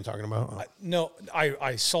 You don't know what I'm talking about? Oh. No,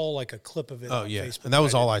 I saw like a clip of it on Facebook. And that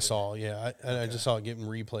was all I saw. Yeah, I just saw it getting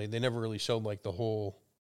replayed. They never really showed like the whole,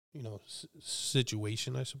 you know,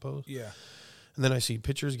 situation, I suppose. Yeah. And then I see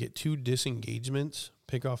pitchers get 2 disengagements,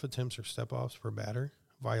 pickoff attempts or step-offs per batter.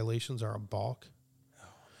 Violations are a balk.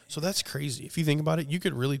 So that's crazy. If you think about it, you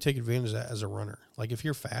could really take advantage of that as a runner. Like if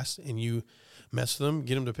you're fast and you mess them,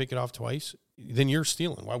 get them to pick it off twice, then you're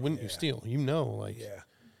stealing. Why wouldn't you steal? You know, like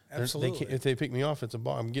absolutely. If they pick me off, it's a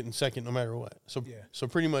ball. I'm getting second no matter what. So so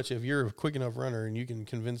pretty much if you're a quick enough runner and you can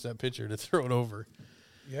convince that pitcher to throw it over.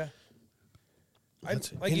 Yeah.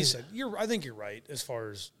 Like you said, I think you're right as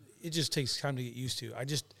far as it just takes time to get used to.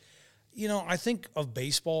 I think of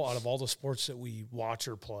baseball out of all the sports that we watch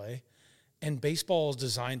or play, and baseball is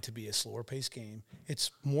designed to be a slower paced game. It's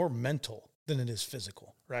more mental than it is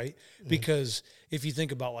physical, right? Mm-hmm. Because if you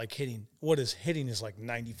think about like hitting is like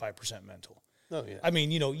 95% mental. Oh yeah. I mean,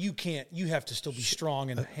 you have to still be strong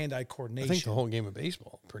in hand-eye coordination. I think the whole game of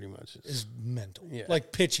baseball pretty much is mental. Yeah.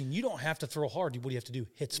 Like pitching, you don't have to throw hard. What do you have to do?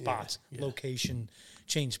 Hit spots, location,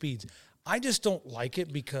 change speeds. I just don't like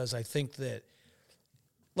it because I think that,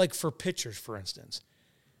 like for pitchers, for instance,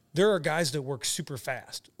 there are guys that work super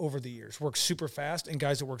fast over the years, and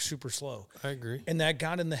guys that work super slow. I agree, and that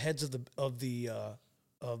got in the heads of the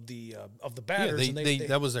batters. Yeah, they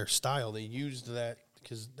that was their style. They used that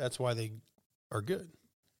because that's why they are good.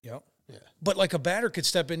 Yep. Yeah. But like a batter could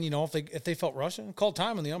step in, if they felt rushing, call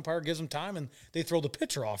time, and the umpire gives them time, and they throw the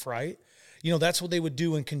pitcher off, right? That's what they would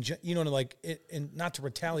do and not to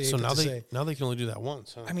retaliate. So now they can only do that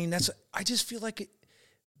once. Huh? I mean, I just feel like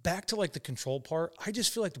back to like the control part. I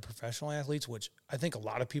just feel like the professional athletes, which I think a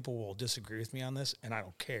lot of people will disagree with me on this, and I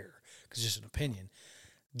don't care because it's just an opinion.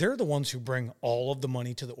 They're the ones who bring all of the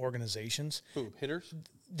money to the organizations. Who, hitters?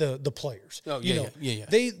 The players. Oh, yeah.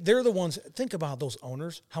 They're the ones. Think about those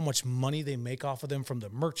owners, how much money they make off of them from the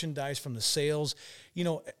merchandise, from the sales,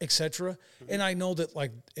 et cetera. Mm-hmm. And I know that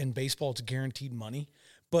like in baseball, it's guaranteed money.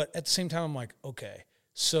 But at the same time, I'm like, okay,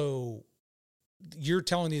 so you're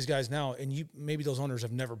telling these guys now, and maybe those owners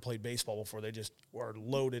have never played baseball before. They just are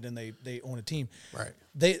loaded and they own a team.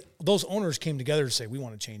 Right. Those owners came together to say, we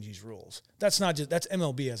want to change these rules. That's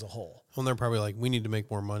MLB as a whole. Well, they're probably like, we need to make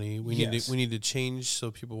more money. We need to change so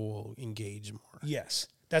people will engage more. Yes.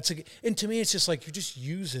 And to me, it's just like, you're just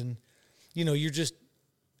using, I don't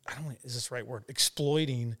know, is this the right word?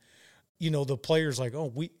 Exploiting, the players like,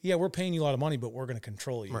 we're paying you a lot of money, but we're going to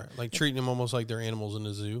control you. Right. Like treating them almost like they're animals in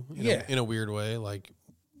the zoo, in a weird way. Like,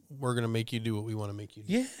 we're going to make you do what we want to make you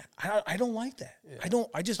do. Yeah, I don't like that. Yeah. I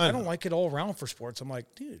don't like it all around for sports. I'm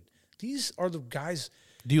like, dude, these are the guys.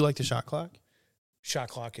 Do you like the shot clock? Shot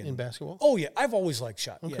clock in basketball? Oh, yeah. I've always liked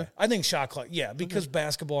shot. Okay. Yeah. I think shot clock. Yeah, because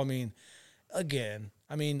basketball, I mean,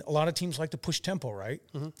 a lot of teams like to push tempo, right?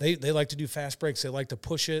 They like to do fast breaks. They like to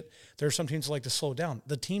push it. There are some teams that like to slow down.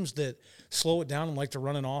 The teams that slow it down and like to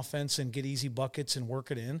run an offense and get easy buckets and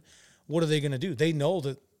work it in, what are they going to do? They know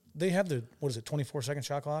that they have the, 24-second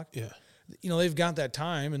shot clock? Yeah. They've got that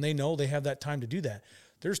time, and they know they have that time to do that.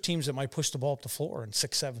 There's teams that might push the ball up the floor in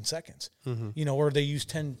 6-7 seconds, or they use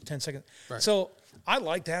 10 seconds. Right. So I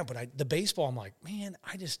like that, but the baseball, I'm like, man,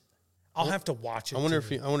 I'll have to watch it. I wonder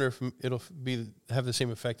if it'll have the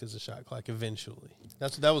same effect as the shot clock eventually.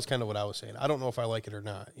 That was kind of what I was saying. I don't know if I like it or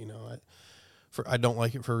not. I don't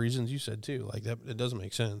like it for reasons you said too. Like that, it doesn't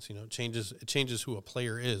make sense. It changes who a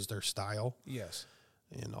player is, their style. Yes.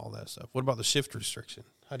 And all that stuff. What about the shift restriction?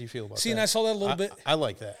 How do you feel about that? See, and I saw that a little bit. I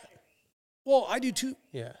like that. Well, I do too.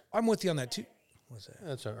 Yeah. I'm with you on that too. What's that?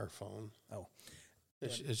 That's our phone. Oh.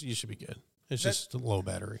 You should be good. It's just a low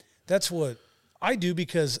battery. That's what I do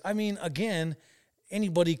because, again,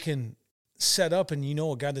 anybody can set up and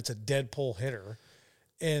a guy that's a dead pull hitter.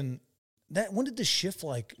 And when did the shift,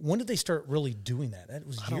 when did they start really doing that? That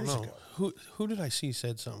was years ago. Who did I see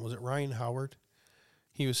said something? Was it Ryan Howard?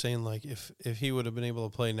 He was saying, if he would have been able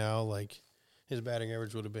to play now, his batting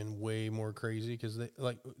average would have been way more crazy because they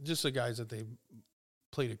just the guys that they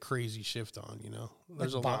played a crazy shift on.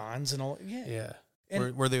 There's like Bonds and all. Yeah.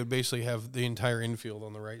 Where they would basically have the entire infield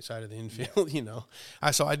on the right side of the infield.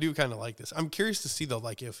 I do kind of like this. I'm curious to see though,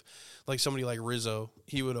 if somebody like Rizzo,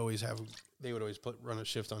 they would always run a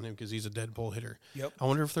shift on him because he's a dead pull hitter. Yep. I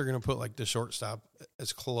wonder if they're going to put the shortstop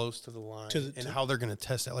as close to the line and how they're going to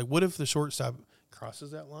test that. What if the shortstop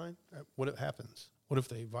crosses that line? What happens? What if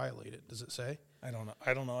they violate it? Does it say? I don't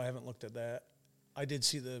know. I haven't looked at that. I did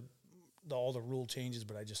see all the rule changes,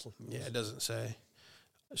 but I just looked. Yeah, it doesn't say.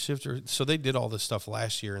 Shifter. So they did all this stuff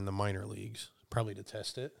last year in the minor leagues, probably to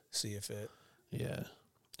test it. See if it. Yeah.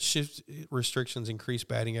 Shift restrictions increase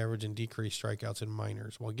batting average and decrease strikeouts in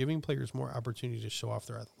minors while giving players more opportunity to show off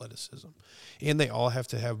their athleticism. And they all have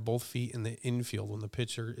to have both feet in the infield when the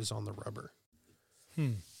pitcher is on the rubber.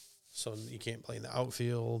 So you can't play in the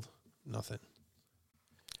outfield, nothing.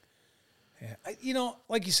 Yeah,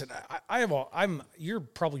 like you said, you're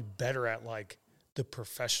probably better at the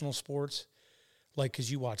professional sports,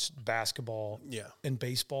 because you watch basketball, and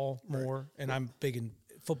baseball more, and I'm big in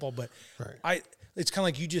football. But it's kind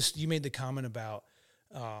of like you made the comment about,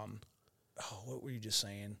 what were you just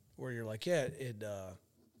saying? Where you're like, you're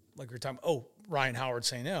talking. Oh, Ryan Howard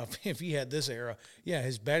saying, if he had this era,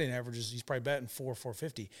 his batting averages, he's probably batting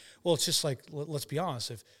 450. Well, it's just let's be honest,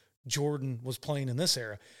 if Jordan was playing in this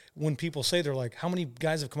era, when people say, they're like, how many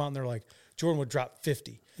guys have come out and they're like, Jordan would drop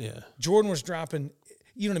 50. Yeah. Jordan was dropping,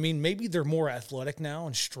 you know what I mean? Maybe they're more athletic now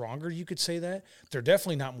and stronger, you could say that. They're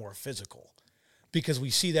definitely not more physical because we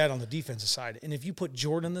see that on the defensive side. And if you put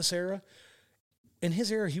Jordan in this era, in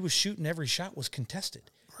his era, he was shooting, every shot was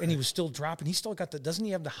contested. Right. And he was still dropping. He still got doesn't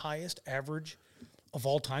he have the highest average of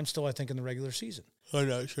all time still, I think, in the regular season? I'm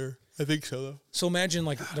not sure. I think so, though. So imagine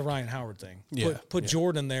the Ryan Howard thing. Yeah. Put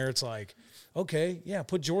Jordan there. It's like, okay,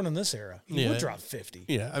 put Jordan in this era. He would drop 50.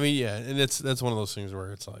 Yeah, and that's one of those things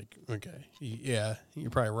where it's like, okay, you're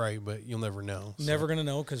probably right, but you'll never know. So. Never going to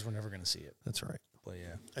know because we're never going to see it. That's right. But,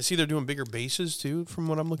 yeah. I see they're doing bigger bases, too, from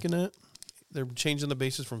what I'm looking at. They're changing the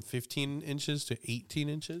bases from 15 inches to 18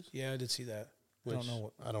 inches. Yeah, I did see that.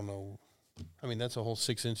 I don't know. I mean, that's a whole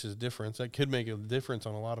 6 inches difference. That could make a difference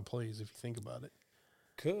on a lot of plays if you think about it.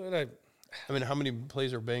 Could. I mean, how many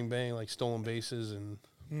plays are bang, stolen bases and...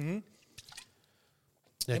 Mm-hmm.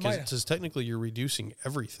 Yeah, because technically you're reducing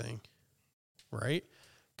everything, right?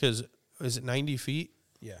 Because is it 90 feet?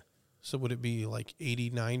 Yeah. So would it be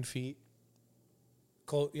 89 feet?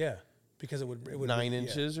 Yeah, because it would 9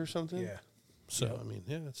 inches or something? Yeah. So,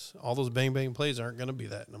 it's all those bang plays aren't going to be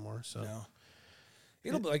that no more. So. No.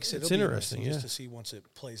 It'll be, like I said, it's interesting just to see once it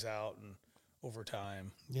plays out and over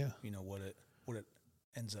time. Yeah. What it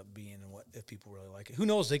ends up being and what if people really like it. Who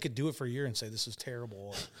knows? They could do it for a year and say this is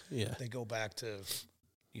terrible. Yeah. They go back to,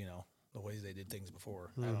 the ways they did things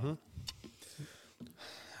before. Mm-hmm.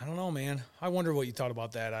 I don't know, man. I wonder what you thought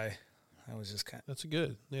about that. I was just kind of. That's a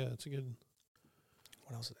good. Yeah, that's a good.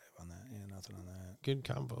 What else did I have on that? Yeah, nothing on that. Good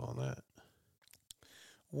combo on that.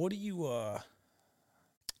 What do you? All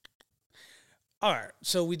right,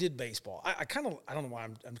 so we did baseball. I don't know why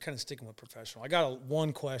I'm kind of sticking with professional. I got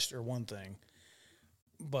one question or one thing,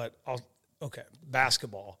 but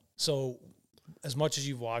basketball. So as much as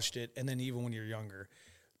you've watched it, and then even when you're younger,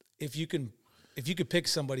 if you can if you could pick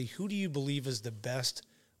somebody, who do you believe is the best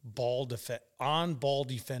on-ball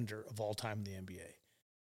defender of all time in the NBA?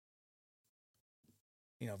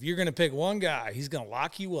 You know, if you're going to pick one guy, he's going to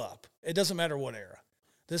lock you up. It doesn't matter what era.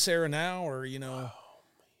 This era now or, you know. Oh,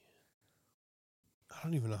 I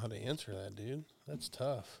don't even know how to answer that, dude. That's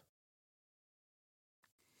tough.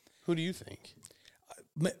 Who do you think?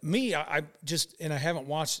 Me, I just, and I haven't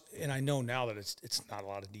watched, and I know now that it's not a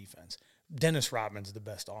lot of defense. Dennis Rodman's the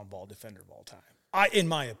best on-ball defender of all time, in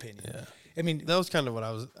my opinion. Yeah. I mean, that was kind of what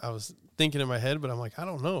I was thinking in my head, but I'm like, I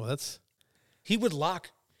don't know. He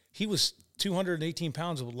was 218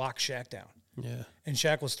 pounds and would lock Shaq down. Yeah. And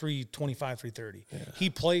Shaq was 325, 330. Yeah. He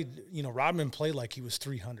played, you know, Rodman played like he was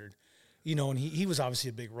 300, you know, and he was obviously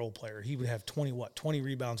a big role player. He would have 20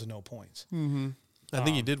 rebounds and no points. Mm-hmm. I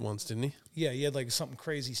think he did once, didn't he? Yeah, he had like something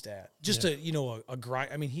crazy stat. Just a, you know, a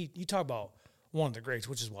grind. I mean, you talk about one of the greats,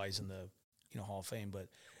 which is why he's in the, you know, Hall of Fame. But,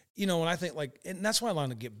 you know, and I think like, and that's why I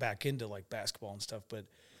want to get back into like basketball and stuff. But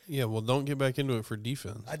yeah, well, don't get back into it for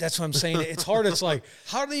defense. That's what I'm saying. It's hard. It's like,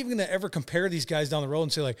 how are they even going to ever compare these guys down the road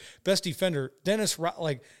and say like best defender? Dennis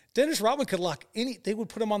Rodman could lock they would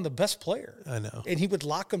put him on the best player. I know. And he would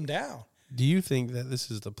lock him down. Do you think that this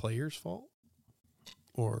is the player's fault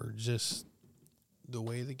or just the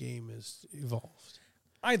way the game is evolved?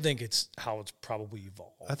 I think it's how it's probably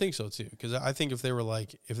evolved. I think so too, because I think if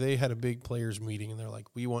they had a big players meeting and they're like,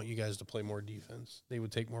 we want you guys to play more defense, they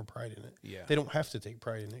would take more pride in it. Yeah, they don't have to take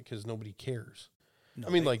pride in it because nobody cares. No,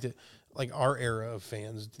 I mean, like our era of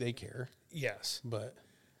fans, they care. Yes, but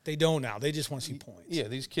they don't now. They just want to see points. Yeah,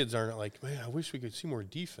 these kids aren't like, man, I wish we could see more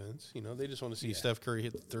defense. You know, they just want to see Steph Curry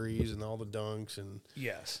hit the threes and all the dunks and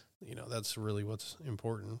yes, you know, that's really what's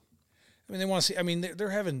important. I mean, they want to see. I mean,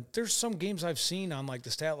 there's some games I've seen on like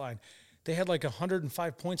the stat line. They had like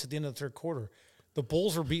 105 points at the end of the third quarter. The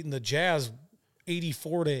Bulls were beating the Jazz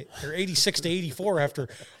 86 to 84 after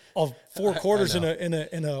 4 quarters in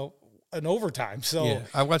an overtime. So yeah,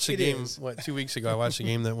 I watched a game 2 weeks ago. I watched a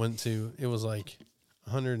game that went to, it was like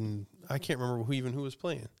 100 and I can't remember who was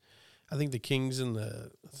playing. I think the Kings and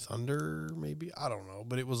the Thunder, maybe. I don't know.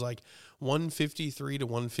 But it was like 153 to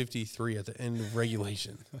 153 at the end of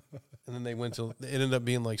regulation. And then it ended up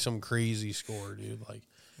being like some crazy score, dude. Like,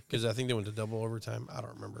 because I think they went to double overtime. I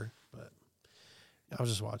don't remember. But I was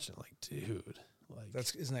just watching it like, dude. Like,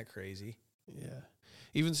 isn't that crazy? Yeah.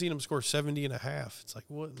 Even seeing them score 70 and a half. It's like,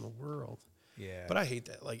 what in the world? Yeah. But I hate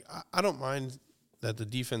that. Like, I don't mind that the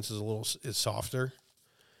defense is softer.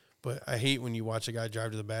 But I hate when you watch a guy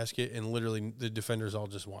drive to the basket and literally the defenders all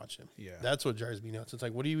just watch him. Yeah. That's what drives me nuts. It's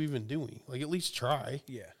like, what are you even doing? Like, at least try.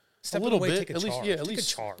 Yeah. Step a little bit. Take a charge. At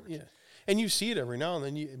least a charge. Yeah. And you see it every now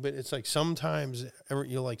and then. But it's like sometimes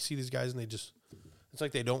you'll like see these guys and it's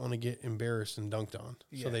like they don't want to get embarrassed and dunked on.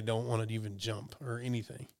 Yeah. So they don't want to even jump or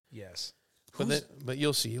anything. Yes. But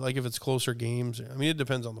you'll see, like if it's closer games, I mean, it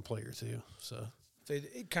depends on the player too. So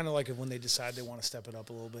it kind of like when they decide they want to step it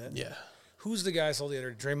up a little bit. Yeah. Who's the guy I saw the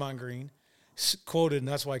other? Draymond Green quoted, and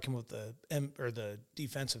that's why I came up with the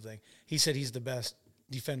defensive thing. He said he's the best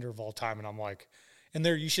defender of all time, and I'm like, and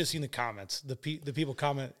there you should have seen the comments. The people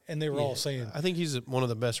comment, and they were all saying, I think he's one of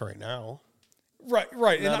the best right now.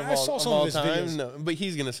 Right. And I saw some of his videos. No, but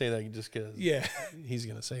he's gonna say that just because. Yeah, he's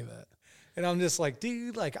gonna say that. And I'm just like,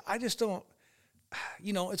 dude, like I just don't.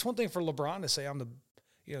 You know, it's one thing for LeBron to say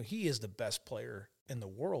he is the best player in the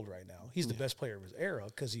world right now. He's the best player of his era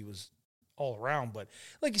because he was all around. But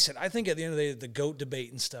like you said, I think at the end of the day, the GOAT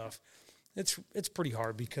debate and stuff, it's pretty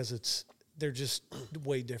hard because they're just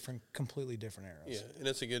way different, completely different eras. Yeah, and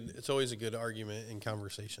it's always a good argument and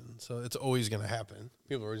conversation. So it's always going to happen.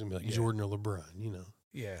 People are always going to be like Jordan or LeBron, you know.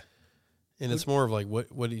 Yeah. And it's more of like what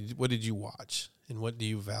did you watch and what do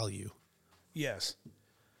you value? Yes.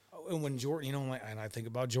 And when Jordan, you know, and I think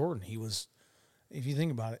about Jordan, he was, if you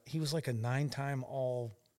think about it, he was like a 9-time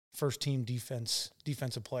all first team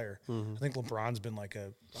defensive player. Mm-hmm. I think LeBron's been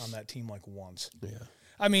on that team like once. Yeah.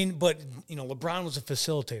 I mean, but you know, LeBron was a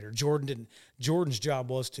facilitator. Jordan's job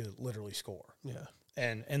was to literally score. Yeah.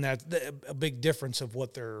 And that's a big difference of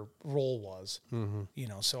what their role was. Mm-hmm. You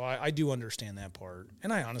know, so I do understand that part.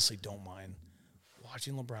 And I honestly don't mind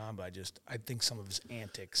watching LeBron, but I think some of his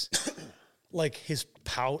antics like his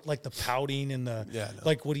like the pouting and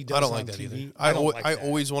like what he does. I don't on like that TV. either. I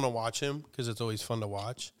always want to watch him because it's always fun to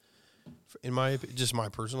watch. In my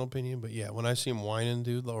personal opinion, but yeah, when I see him whining,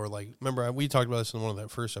 dude, or like remember we talked about this in one of that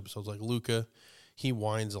first episodes, like Luka, he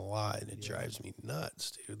whines a lot and it drives me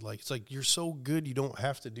nuts, dude. Like it's like you're so good, you don't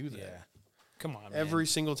have to do that. Yeah, come on, every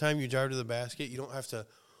single time you drive to the basket, you don't have to.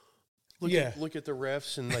 Look at the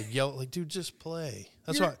refs and like yell like, dude, just play.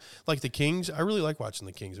 That's why like the Kings. I really like watching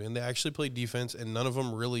the Kings, man. They actually play defense, and none of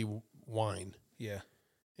them really whine. Yeah.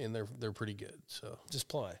 And they're pretty good. So just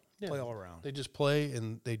play all around. They just play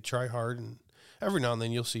and they try hard, and every now and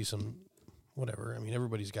then you'll see some whatever. I mean,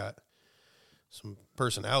 everybody's got some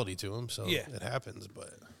personality to them, so it happens.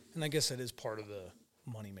 And I guess that is part of the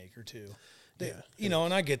moneymaker too.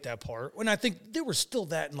 And I get that part. And I think there was still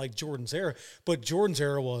that in like Jordan's era, but Jordan's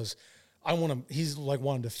era was, he's like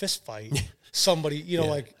wanted to fist fight somebody.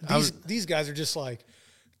 Like these guys are just like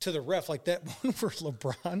to the ref, like that one for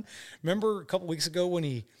LeBron. Remember a couple weeks ago when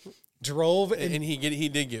he drove and he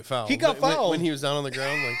did get fouled. He got fouled when he was down on the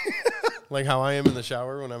ground, like how I am in the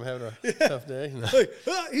shower when I'm having a tough day.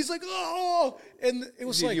 He's like, oh, and it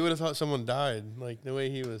was like you would have thought someone died, like the way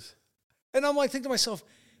he was. And I'm like thinking to myself,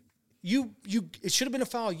 it should have been a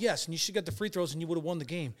foul, yes, and you should have got the free throws and you would have won the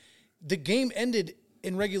game. The game ended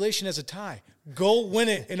in regulation as a tie. Go win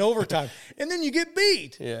it in overtime. And then you get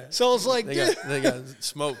beat. Yeah. So it's like they got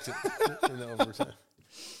smoked in the overtime.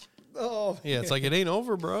 Oh. Yeah, it's like it ain't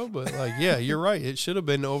over, bro. But like, yeah, you're right. It should have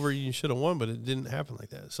been over. You should have won, but it didn't happen like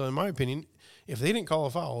that. So in my opinion, if they didn't call a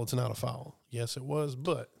foul, it's not a foul. Yes, it was,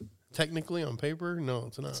 but technically on paper, no,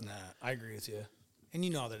 it's not. It's not. I agree with you. And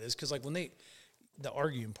you know how that is, because like when the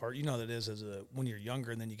arguing part, you know how that is when you're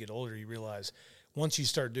younger and then you get older, you realize once you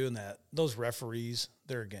start doing that, those referees,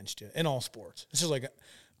 they're against you in all sports. It's just like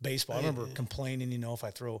baseball. I remember complaining, if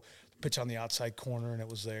I throw a pitch on the outside corner and it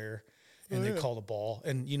was there and they call the ball.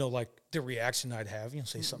 And, like the reaction I'd have,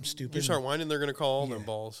 say something stupid. You start whining, they're going to call all them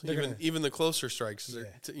balls. Even the closer strikes,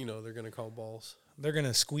 they're going to call balls. They're going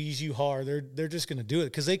to squeeze you hard. They're just going to do it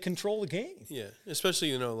because they control the game. Yeah,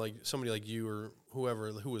 especially, like somebody like you or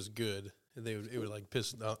whoever who was good. It would like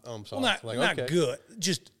piss the umps off. Not good,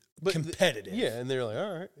 just competitive. And they're like,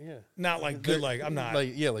 all right, yeah. Not like good, like I'm not.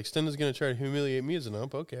 Like Stenda's going to try to humiliate me as an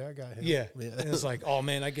ump. Okay, I got him. Yeah. And it's like, oh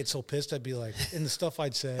man, I get so pissed. I'd be like, in the stuff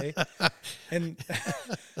I'd say. And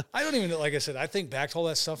I don't even know, like I said, I think back to all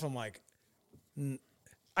that stuff. I'm like,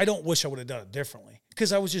 I don't wish I would have done it differently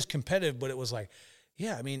because I was just competitive, but it was like,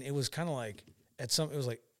 it was kind of like it was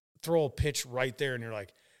like throw a pitch right there and you're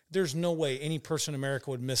like, there's no way any person in America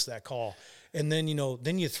would miss that call. And then,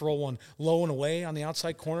 then you throw one low and away on the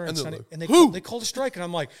outside corner and they called a strike. And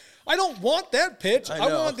I'm like, I don't want that pitch.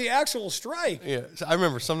 I want the actual strike. Yeah. So I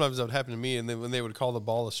remember sometimes that would happen to me. And then when they would call the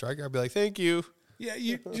ball a strike, I'd be like, thank you. Yeah.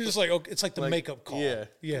 You're just like, okay, it's like the makeup call. Yeah.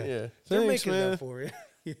 They're Thanks, making man. it for you.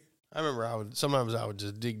 I remember sometimes I would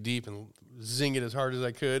just dig deep and zing it as hard as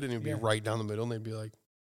I could. And it'd be right down the middle. And they'd be like,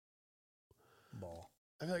 ball.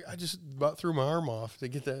 I'd be like, I just about threw my arm off to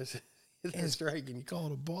get that. It's strike and you call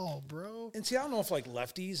it a ball, bro. And see, I don't know if like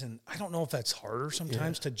lefties, and I don't know if that's harder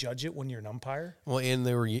sometimes to judge it when you're an umpire. Well, and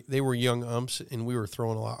they were young umps, and we were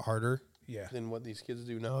throwing a lot harder than what these kids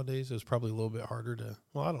do nowadays. It was probably a little bit harder to.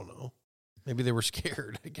 Well, I don't know. Maybe they were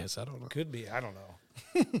scared. I guess I don't know. Could be. I don't know.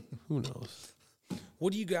 Who knows?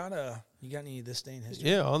 What do you got? You got any of this day in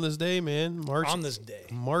history? Yeah, on this day, man. March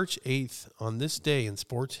 8th, on this day in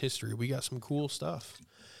sports history, we got some cool stuff.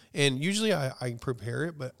 And usually I prepare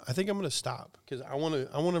it, but I think I'm going to stop because I want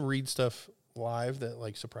to read stuff live that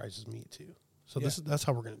like surprises me too. So that's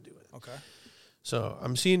how we're going to do it. Okay. So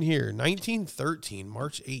I'm seeing here 1913,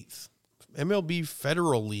 March 8th, MLB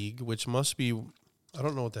Federal League, which must be, I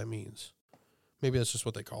don't know what that means. Maybe that's just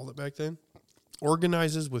what they called it back then.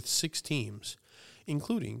 Organizes with 6 teams,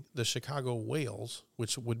 including the Chicago Whales,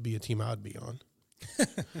 which would be a team I'd be on.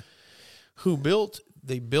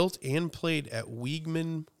 They built and played at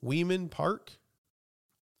Weeman Park,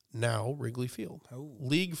 now Wrigley Field. Oh.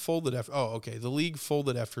 League folded after. Oh, okay. The league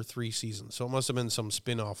folded after 3 seasons, so it must have been some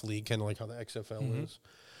spin-off league, kind of like how the XFL is.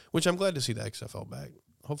 Which I'm glad to see the XFL back.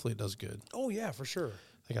 Hopefully, it does good. Oh yeah, for sure.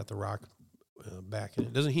 They got the Rock back in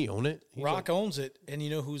it. Doesn't he own it? Rock owns it, and you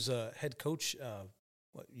know who's head coach?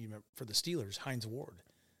 What you remember for the Steelers? Heinz Ward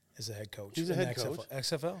is the head coach. He's a head coach.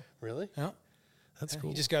 XFL. Really? Yeah. That's cool.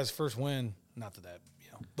 He just got his first win. Not that,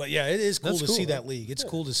 but yeah, it is cool to see that league. It's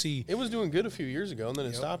cool to see. It was doing good a few years ago, and then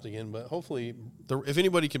it stopped again. But hopefully, if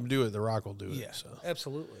anybody can do it, The Rock will do it. Yeah,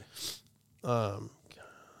 absolutely.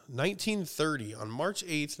 1930, on March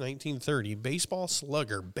 8th, 1930, baseball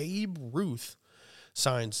slugger Babe Ruth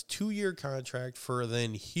signs 2-year contract for a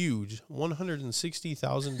then huge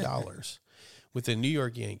 $160,000 with the New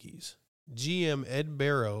York Yankees. GM Ed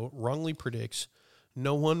Barrow wrongly predicts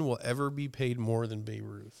no one will ever be paid more than Babe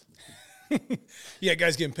Ruth. Yeah,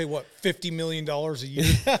 guys getting paid, what, $50 million a year?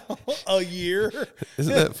 A year?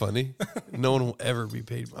 Isn't that funny? No one will ever be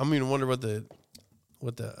paid. I mean, I wonder what the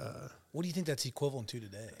what do you think that's equivalent to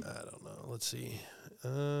today? I don't know. Let's see.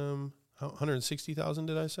 160,000,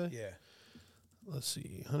 did I say? Yeah. Let's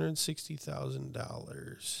see.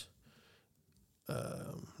 $160,000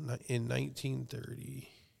 in 1930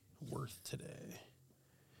 worth today?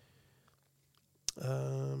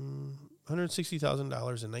 $160,000 in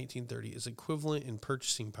 1930 is equivalent in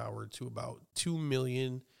purchasing power to about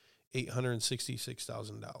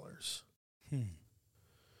 $2,866,000.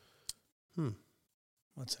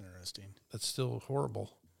 That's interesting. That's still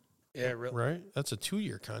horrible. Yeah, really. Right? That's a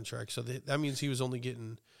 2-year contract. So that means he was only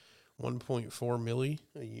getting 1.4 milli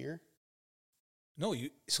a year. No,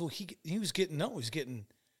 he was getting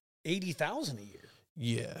 80,000 a year.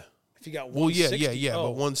 Yeah. If you got Well, 160, yeah.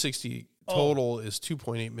 But 160 total is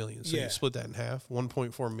 2.8 million. So you split that in half,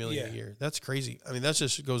 1.4 million a year. That's crazy. I mean, that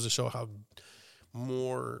just goes to show how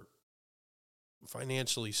more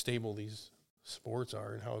financially stable these sports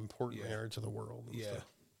are and how important they are to the world. And stuff.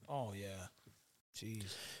 Oh yeah.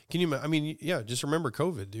 Jeez. Can you? I mean, yeah. Just remember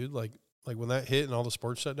COVID, dude. Like when that hit and all the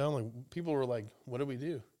sports shut down. Like people were like, "What do we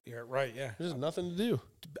do?" Yeah. Right. Yeah. There's nothing to do.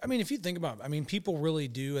 I mean, if you think about it, I mean, people really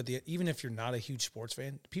do even if you're not a huge sports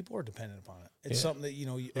fan, people are dependent upon it. It's something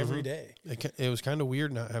that, every day. It was kind of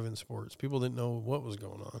weird not having sports. People didn't know what was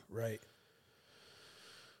going on. Right.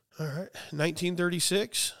 All right.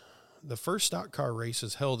 1936, the first stock car race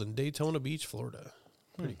is held in Daytona Beach, Florida.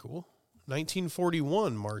 Pretty cool.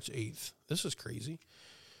 1941, March 8th. This is crazy.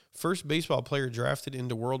 First baseball player drafted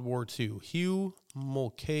into World War II, Hugh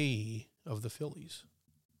Mulcahy of the Phillies.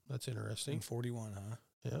 That's interesting. In 41, huh?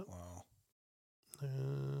 Yeah. Wow.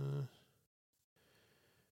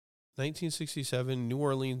 1967, New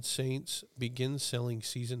Orleans Saints begin selling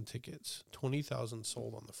season tickets. 20,000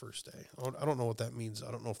 sold on the first day. I don't know what that means.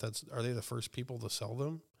 I don't know if are they the first people to sell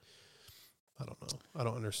them? I don't know. I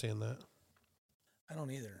don't understand that. I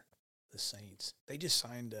don't either. The Saints. They just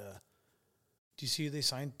signed, do you see they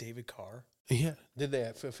signed David Carr? Yeah. Did they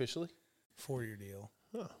officially? 4-year deal.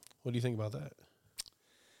 Oh. What do you think about that?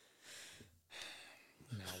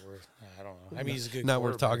 I don't know. I mean, he's a good not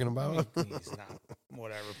worth talking about. I mean, he's not,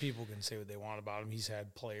 whatever. People can say what they want about him. He's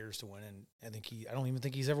had players to win, and I don't even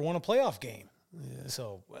think he's ever won a playoff game. Yeah.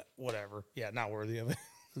 So, whatever. Yeah, not worthy of it.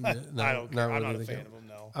 I don't care. I'm not a fan of him,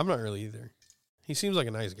 no. I'm not really either. He seems like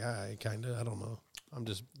a nice guy, kind of. I don't know. I'm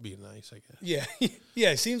just being nice, I guess. Yeah.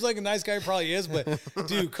 Yeah, seems like a nice guy, probably is, but,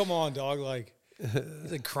 dude, come on, dog. Like,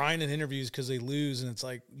 he's like crying in interviews because they lose, and it's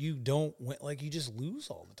like, you don't win. Like, you just lose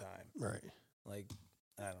all the time. Right. Like,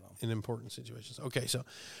 I don't know. In important situations. Okay, so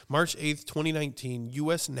March 8th, 2019,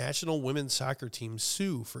 U.S. national women's soccer team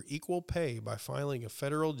sue for equal pay by filing a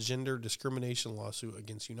federal gender discrimination lawsuit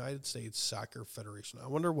against United States Soccer Federation. I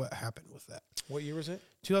wonder what happened with that. What year was it?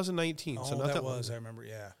 2019. Oh, so not that was. long. I remember,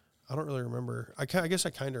 yeah. I don't really remember. I guess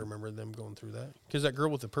I kind of remember them going through that because that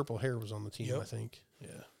girl with the purple hair was on the team, I think. Yeah.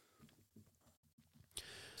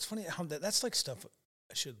 It's funny how that's like stuff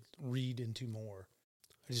I should read into more.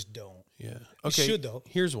 I just don't. Yeah. Okay. You should, though.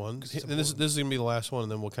 Here's one. And this is going to be the last one,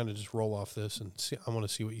 and then we'll kind of just roll off this and see. I want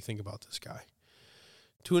to see what you think about this guy.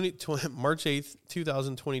 March 8th,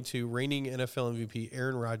 2022, reigning NFL MVP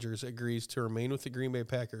Aaron Rodgers agrees to remain with the Green Bay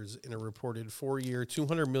Packers in a reported 4-year,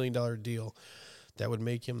 $200 million deal that would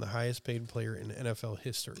make him the highest paid player in NFL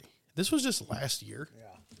history. This was just last year.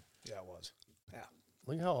 Yeah, it was. Yeah.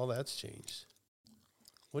 Look how all that's changed.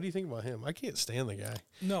 What do you think about him? I can't stand the guy.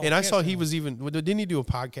 No, and I saw he was even. Didn't he do a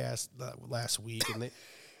podcast last week? And they.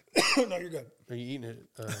 No, you're good. Are you eating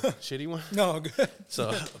a shitty one? No, good.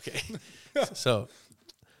 So okay. So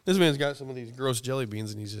this man's got some of these gross jelly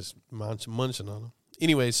beans, and he's just munching on them.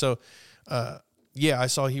 Anyway, so yeah, I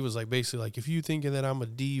saw he was like basically like, if you thinking that I'm a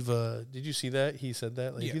diva, did you see that? He said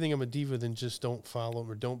that like, if you think I'm a diva, then just don't follow him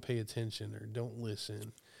or don't pay attention or don't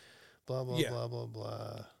listen. Blah blah blah blah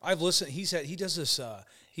blah. I've listened. He does this.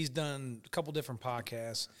 He's done a couple different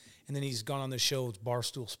podcasts, and then he's gone on this show,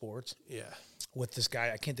 Barstool Sports. Yeah, with this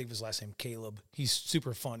guy, I can't think of his last name, Caleb. He's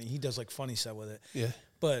super funny. He does like funny stuff with it. Yeah,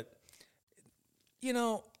 but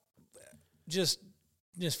just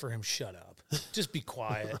for him, shut up. Just be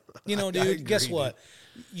quiet. Dude. Guess what?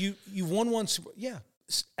 You won one Super. Yeah,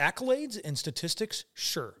 accolades and statistics.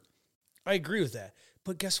 Sure, I agree with that.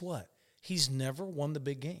 But guess what? He's never won the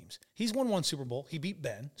big games. He's won one Super Bowl. He beat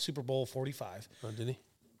Ben, Super Bowl 45. Oh, did he?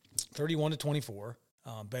 31-24.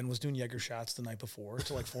 Ben was doing Jaeger shots the night before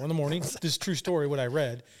till like 4 a.m. This is a true story, what I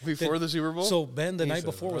read. Before the Super Bowl? So Ben, the night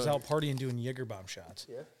before, was out partying doing Jaeger bomb shots.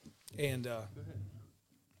 Yeah. And,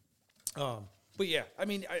 but yeah, I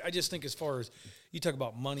mean, I just think as far as you talk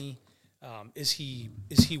about money, is he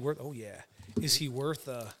worth, is he worth,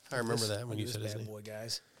 I remember that when you said his name. Boy,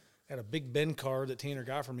 guys. Got a big Ben card that Tanner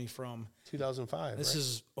got for me from 2005. This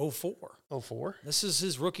is 04. 04? This is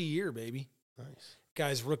his rookie year, baby. Nice.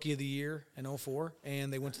 Guy's rookie of the year in 2004,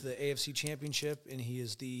 and they went to the AFC Championship, and he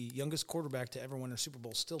is the youngest quarterback to ever win a Super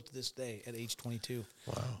Bowl still to this day at age 22.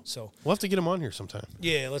 Wow. So we'll have to get him on here sometime.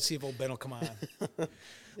 yeah, let's see if old Ben will come on.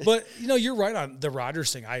 But, you're right on the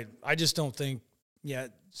Rodgers thing. I just don't think,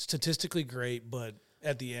 statistically great, but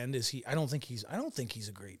at the end, I don't think he's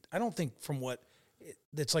a great. I don't think from what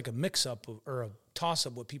it's like a mix-up or a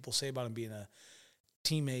toss-up what people say about him being a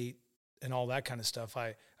teammate and all that kind of stuff.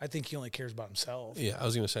 I think he only cares about himself. Yeah, I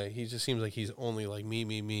was going to say, he just seems like he's only like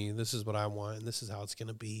me. This is what I want, and this is how it's going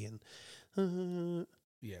to be. And,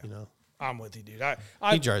 I'm with you, dude.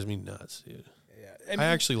 He drives me nuts, dude. Yeah, I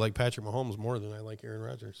actually like Patrick Mahomes more than I like Aaron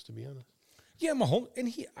Rodgers, to be honest. Yeah, Mahomes,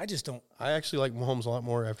 and I just don't. I actually like Mahomes a lot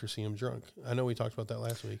more after seeing him drunk. I know we talked about that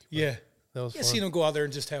last week. Yeah. That was fun. Seeing them go out there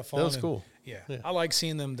and just have fun. That was cool. Yeah. I like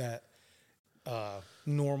seeing them that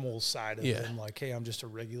normal side of them. Like, hey, I'm just a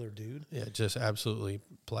regular dude. Yeah, just absolutely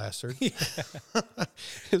plastered. It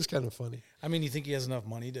was kind of funny. I mean, you think he has enough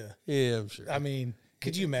money to? Yeah, I'm sure. I mean,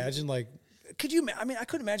 could you imagine, I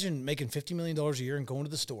couldn't imagine making $50 million a year and going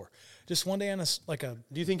to the store just one day on Do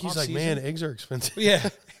you think he's like, man, eggs are expensive? Yeah.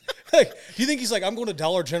 Do you think he's like, I'm going to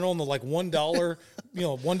Dollar General and the $1,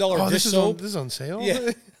 $1 dish soap? This is on sale?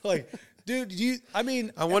 Yeah. Dude,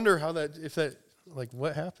 I wonder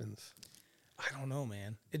what happens? I don't know,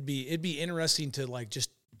 man. It'd be interesting to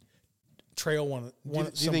just trail one. Do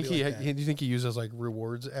you think he uses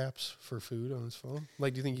rewards apps for food on his phone? Do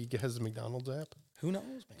you think he has the McDonald's app? Who knows,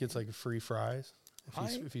 man? Gets free fries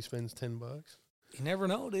if he spends $10. You never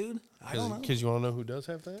know, dude. I don't know. Because you want to know who does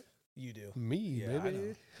have that? You do. Me,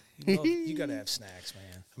 baby. You got to have snacks,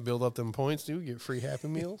 man. Build up them points, dude. Get free Happy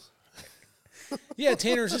Meals. Yeah,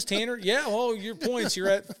 Tanner, is this Tanner? Yeah, well, your points, you're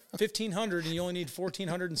at 1,500 and you only need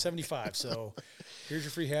 1,475. So here's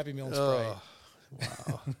your free Happy Meal and Sprite.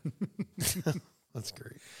 Wow. That's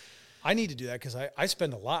great. I need to do that because I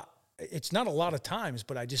spend a lot. It's not a lot of times,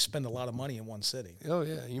 but I just spend a lot of money in one sitting. Oh,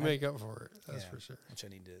 yeah. You make up for it. That's for sure. Which I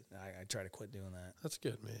need to. I try to quit doing that. That's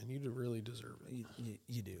good, man. You really deserve it.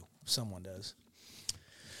 You do. Someone does.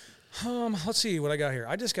 Let's see what I got here.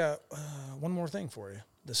 I just got one more thing for you.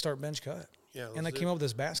 The start bench cut. Yeah. And I came up with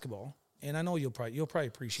this basketball. And I know you'll probably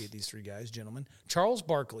appreciate these three guys, gentlemen. Charles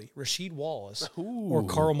Barkley, Rasheed Wallace, or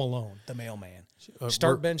Karl Malone, the mailman.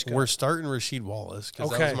 Start bench cut. We're starting Rasheed Wallace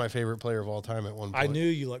because that was my favorite player of all time at one point. I knew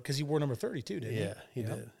you because he wore number 32, didn't he? Yeah, he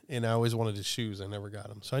did. And I always wanted his shoes. I never got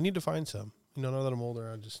them. So I need to find some. Now that I'm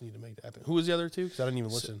older, I just need to make that happen. Who was the other two? Because I didn't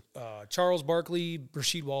even listen. Charles Barkley,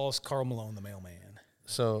 Rasheed Wallace, Karl Malone, the mailman.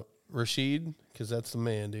 So Rasheed, because that's the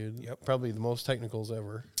man, dude. Yep. Probably the most technicals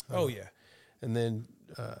ever. Oh, yeah. And then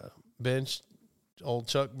bench, old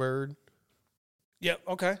Chuck Bird. Yep.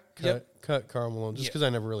 Okay. Cut Karl Malone just because I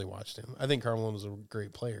never really watched him. I think Karl Malone was a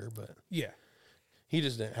great player, but he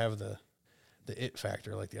just didn't have the it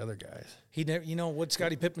factor like the other guys. He never. You know what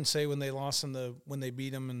Scottie Pippen say when they lost when they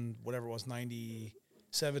beat him in whatever it was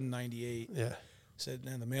 97, 98. Yeah. Said,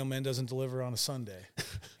 "Man, the mailman doesn't deliver on a Sunday.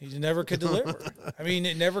 He never could deliver. I mean,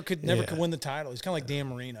 it never could win the title. He's kind of like Dan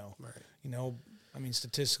Marino. Right. I mean,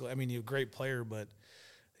 statistically, he's a great player, but."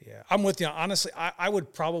 Yeah, I'm with you. Honestly, I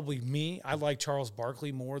would probably I like Charles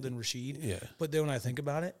Barkley more than Rasheed. Yeah. But then when I think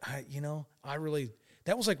about it, I really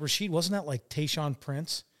that was like Rasheed. Wasn't that like Tayshaun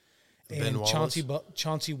Prince and Chauncey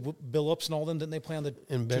Billups and all them? Didn't they play on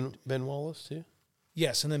the Ben Wallace too?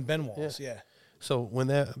 Yes, and then Ben Wallace. Yeah. So when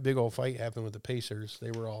that big old fight happened with the Pacers, they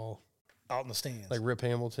were all out in the stands, like Rip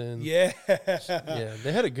Hamilton. Yeah. Yeah,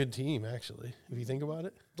 they had a good team actually. If you think about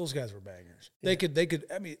it, those guys were bangers. Yeah. They could.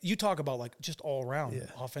 I mean, you talk about just all around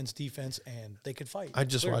offense, defense, and they could fight. I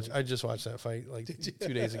just watched that fight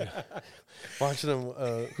 2 days ago. Watching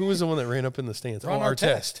them. Who was the one that ran up in the stands?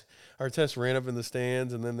 Artest. Artest ran up in the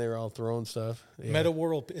stands, and then they were all throwing stuff. Yeah. Meta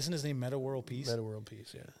World, isn't his name Meta World Peace? Meta World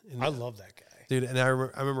Peace, yeah. And I love that guy, dude. And I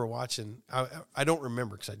remember watching. I don't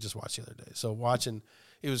remember because I just watched the other day. So watching.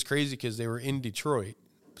 It was crazy because they were in Detroit.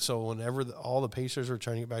 So whenever all the Pacers were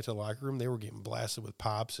trying to get back to the locker room, they were getting blasted with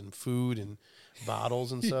pops and food and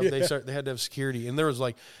bottles and stuff. They had to have security. And there was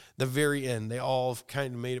the very end, they all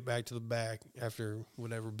kind of made it back to the back after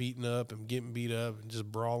whatever, beating up and getting beat up and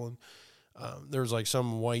just brawling. There was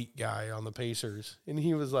some white guy on the Pacers, and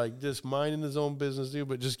he was just minding his own business, dude,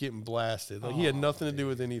 but just getting blasted. He had nothing to do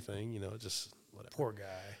with anything, just whatever. Poor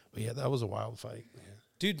guy. But yeah, that was a wild fight, man.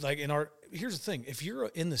 Dude, here's the thing. If you're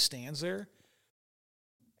in the stands there,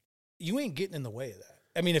 you ain't getting in the way of that.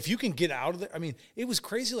 I mean, if you can get out of there, it was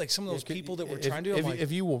crazy. Some of those people that were trying to.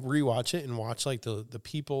 If you will rewatch it and watch the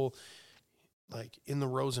people in the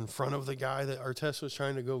rows in front of the guy that Artest was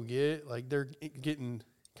trying to go get, they're getting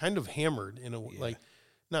kind of hammered in a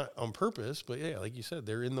Not on purpose, but yeah, like you said,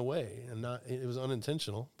 they're in the way, and it was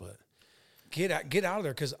unintentional. But get out of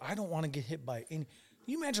there, because I don't want to get hit by any. Can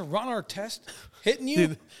you imagine Ron Artest hitting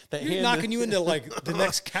you? You're knocking you into like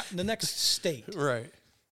the next state. Right.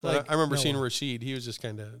 Like, I remember seeing Rashid. He was just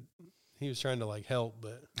he was trying to like help,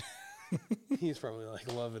 but he's probably like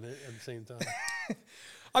loving it at the same time.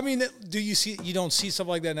 I mean, you don't see stuff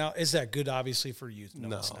like that now? Is that good, obviously, for youth?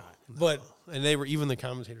 No, it's not. No. But and they were, even the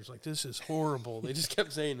commentators, like, this is horrible. They just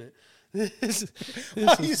kept saying it.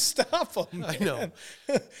 How do you stop them? I know.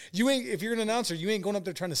 You ain't. If you're an announcer, you ain't going up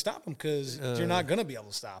there trying to stop them, because you're not going to be able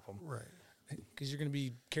to stop them. Right. Because you're going to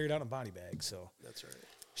be carried out in a body bag. So That's right.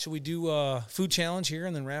 should we do a food challenge here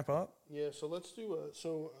and then wrap up? Yeah, so let's do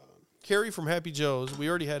Carrie from Happy Joe's. We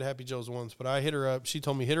already had Happy Joe's once, but I hit her up. She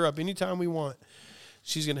told me hit her up anytime we want.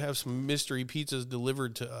 She's going to have some mystery pizzas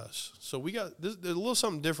delivered to us. So we got this, a little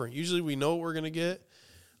something different. Usually we know what we're going to get,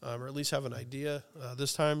 or at least have an idea.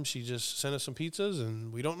 This time she just sent us some pizzas,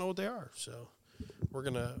 and we don't know what they are. So we're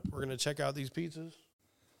gonna check out these pizzas.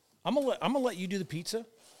 I'm gonna let you do the pizza.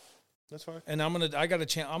 That's fine. And I'm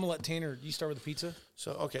gonna let Tanner. You start with the pizza.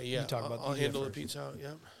 So okay, yeah. I'll handle the pizza out.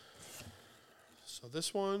 Yeah. So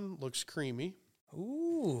this one looks creamy.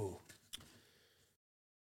 Ooh.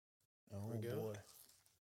 There we go. Boy.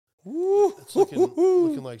 Ooh. It's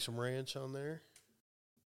looking like some ranch on there.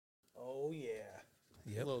 Oh yeah.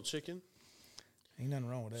 Yep. A little chicken. Ain't nothing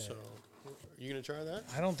wrong with that. So, are you gonna try that?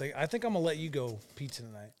 I think I'm gonna let you go pizza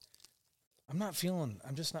tonight. I'm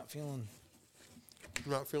just not feeling.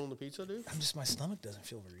 You're not feeling the pizza, dude? My stomach doesn't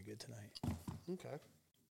feel very good tonight. Okay.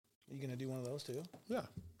 Are you gonna do one of those too? Yeah.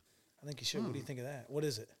 I think you should. What do you think of that? What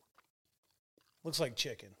is it? Looks like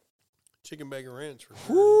chicken. Chicken bacon ranch for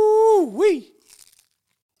sure. Woo wee.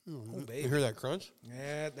 Oh, baby. You hear that crunch?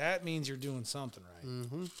 Yeah, that means you're doing something right.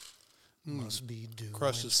 Mm-hmm. Must be doing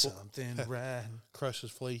Crust is something right. Crust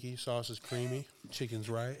is flaky, sauce is creamy, chicken's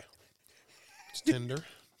right. It's tender.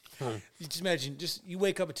 You just imagine, you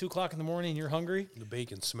wake up at 2:00 in the morning and you're hungry. The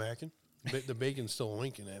bacon's smacking. The bacon's still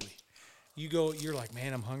winking at me. You're like,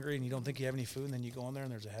 man, I'm hungry, and you don't think you have any food, and then you go in there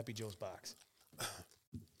and there's a Happy Joe's box.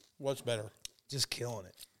 What's better? Just killing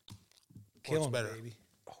it. What's better? Baby.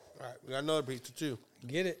 All right, we got another pizza too.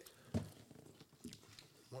 Get it.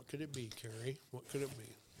 What could it be, Carrie? What could it be?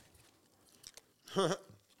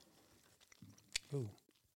 Ooh.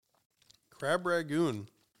 Crab Ragoon.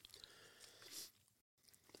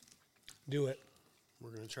 Do it. We're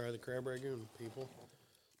going to try the Crab Ragoon, people.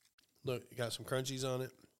 Look, you got some crunchies on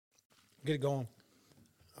it. Get it going.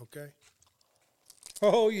 Okay.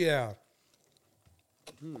 Oh, yeah.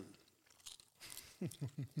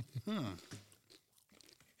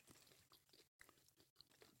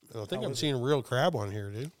 I think I'm seeing real crab on here,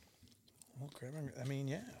 dude. Well, crab, I mean,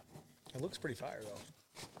 yeah. It looks pretty fire, though.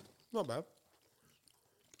 Not bad.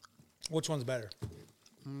 Which one's better?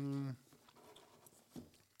 Well,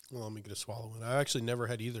 let me get a swallow in. I actually never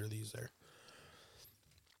had either of these there.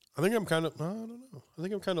 I think I'm kind of, I don't know. I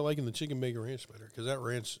think I'm kind of liking the chicken bacon ranch better, because that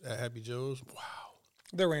ranch at Happy Joe's, wow.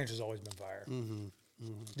 Their ranch has always been fire. Mm-hmm.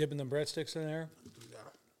 Mm-hmm. Dipping them breadsticks in there.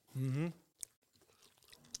 Yeah. Mm-hmm.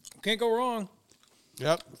 Can't go wrong.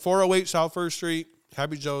 Yep. 408 South 1st Street,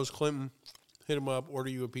 Happy Joe's, Clinton. Hit them up, order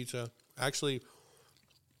you a pizza. Actually,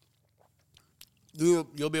 you'll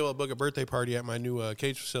be able to book a birthday party at my new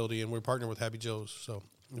cage facility, and we're partnered with Happy Joe's. So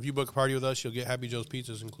if you book a party with us, you'll get Happy Joe's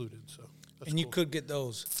pizzas included. So and you could get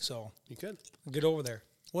those. So you could get over there.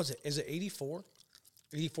 What's it? Is it 84?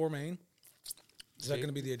 84 Main? Is that going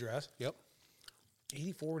to be the address? Yep.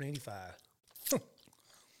 84 and 85.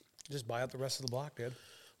 Just buy out the rest of the block, dude.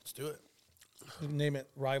 Let's do it. You can name it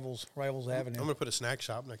Rivals Avenue. I'm going to put a snack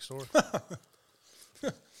shop next door.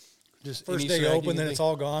 Just first day open, then it's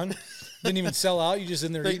all gone. Didn't even sell out. You just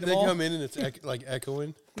in there eating them all. They come in and it's like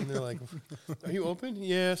echoing, and they're like, "Are you open?"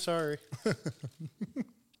 Yeah, sorry.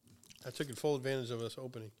 I took full advantage of us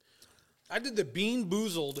opening. I did the Bean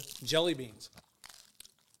Boozled jelly beans,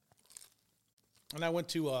 and I went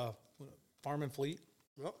to Farm and Fleet.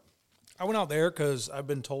 Yep. I went out there because I've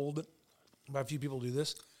been told by a few people do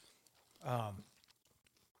this. Are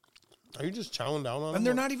you just chowing down on them? And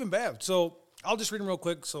they're not even bad. So I'll just read them real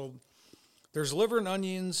quick. So there's liver and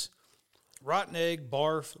onions, rotten egg,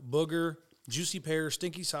 barf, booger, juicy pear,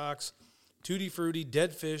 stinky socks, tutti frutti,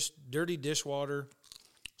 dead fish, dirty dishwater,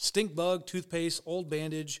 stink bug, toothpaste, old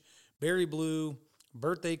bandage, berry blue,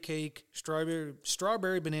 birthday cake,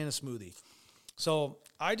 strawberry banana smoothie. So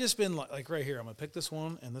I just been like right here. I'm gonna pick this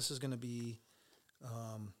one, and this is gonna be.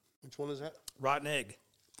 Which one is that? Rotten egg.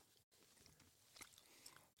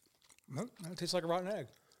 Nope, that tastes like a rotten egg.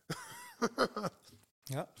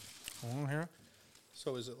 Yep. Hold on here.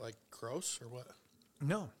 So is it like gross or what?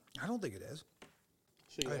 No, I don't think it is.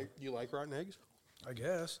 So you like rotten eggs? I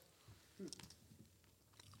guess.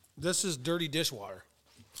 This is dirty dishwater.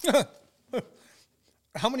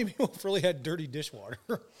 How many people have really had dirty dishwater?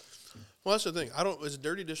 Well, that's the thing. Is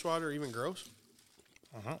dirty dishwater even gross?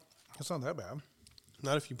 It's not that bad.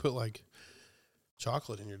 Not if you put like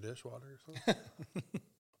chocolate in your dishwater or something.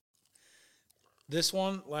 This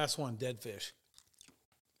one, last one, dead fish.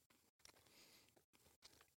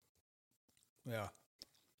 Yeah.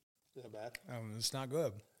 Is that bad? It's not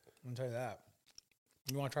good. I'm going to tell you that.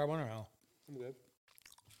 You want to try one or no? I'm good.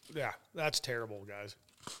 Yeah, that's terrible, guys.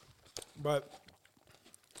 But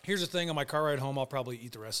here's the thing. On my car ride home, I'll probably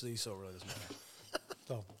eat the rest of these, so it really doesn't matter.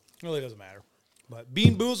 So it really doesn't matter. But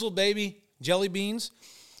Bean Boozled, baby. Jelly beans.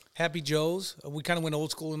 Happy Joe's. We kind of went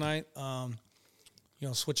old school tonight.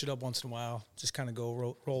 Switch it up once in a while. Just kind of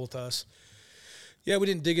go roll with us. Yeah, we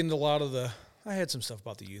didn't dig into a lot of I had some stuff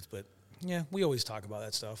about the youth, but yeah, we always talk about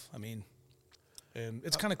that stuff. I mean, and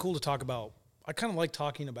it's kind of cool to talk about. I kind of like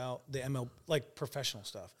talking about the ML, like professional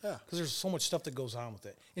stuff. Yeah. Because there's so much stuff that goes on with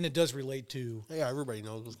it. And it does relate to. Yeah, everybody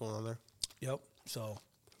knows what's going on there. Yep. So.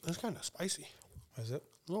 That's kind of spicy. Is it?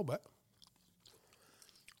 A little bit.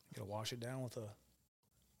 You got to wash it down with a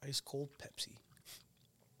ice cold Pepsi.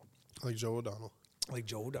 Like Joe O'Donnell. Like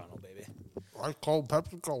Joe O'Donnell, baby. Ice cold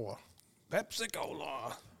Pepsi Cola. Pepsi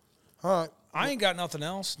Cola. All right. I ain't got nothing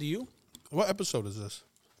else. Do you? What episode is this?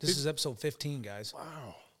 This is episode 15, guys.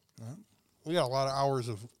 Wow. We got a lot of hours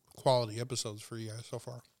of quality episodes for you guys so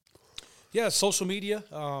far. Yeah, social media.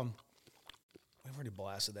 We've already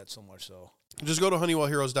blasted that so much, so. Just go to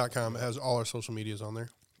honeywellheroes.com. It has all our social medias on there.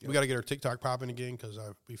 Yep. We got to get our TikTok popping again because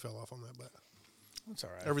we fell off on that, but that's all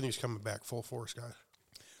right. Everything's coming back full force, guys.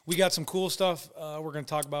 We got some cool stuff we're going to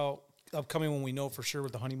talk about upcoming when we know for sure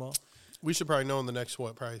with the Honeywell. We should probably know in the next,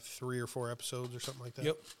 probably 3 or 4 episodes or something like that.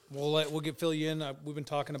 Yep. We'll fill you in. We've been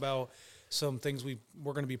talking about some things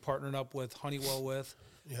we're going to be partnering up with Honeywell with.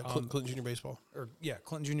 Yeah, Clinton Junior Baseball.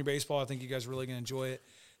 Clinton Junior Baseball. I think you guys are really going to enjoy it.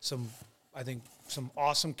 Some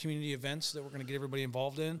awesome community events that we're going to get everybody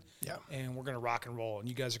involved in. Yeah. And we're going to rock and roll, and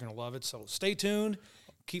you guys are going to love it. So stay tuned.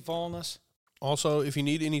 Keep following us. Also, if you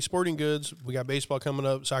need any sporting goods, we got baseball coming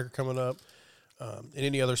up, soccer coming up, and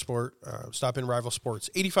any other sport, stop in Rival Sports.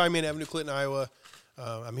 85 Main Avenue, Clinton, Iowa.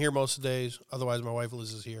 I'm here most of the days. Otherwise, my wife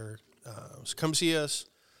Liz is here. So come see us.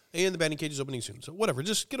 And the batting cage is opening soon. So whatever,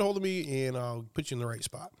 just get a hold of me, and I'll put you in the right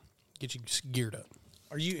spot. Get you geared up.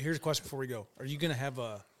 Here's a question before we go. Are you going to have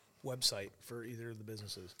a website for either of the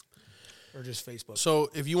businesses or just Facebook? So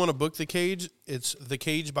if you want to book the cage, it's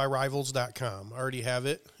thecagebyrivals.com. I already have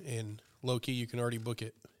it, and low-key you can already book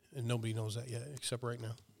it, and nobody knows that yet except right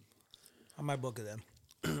now. I might book it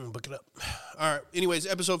then. Book it up. All right. Anyways,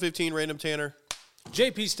 episode 15, Random Tanner.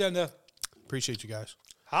 JP Stenda. Appreciate you guys.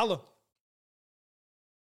 Holla.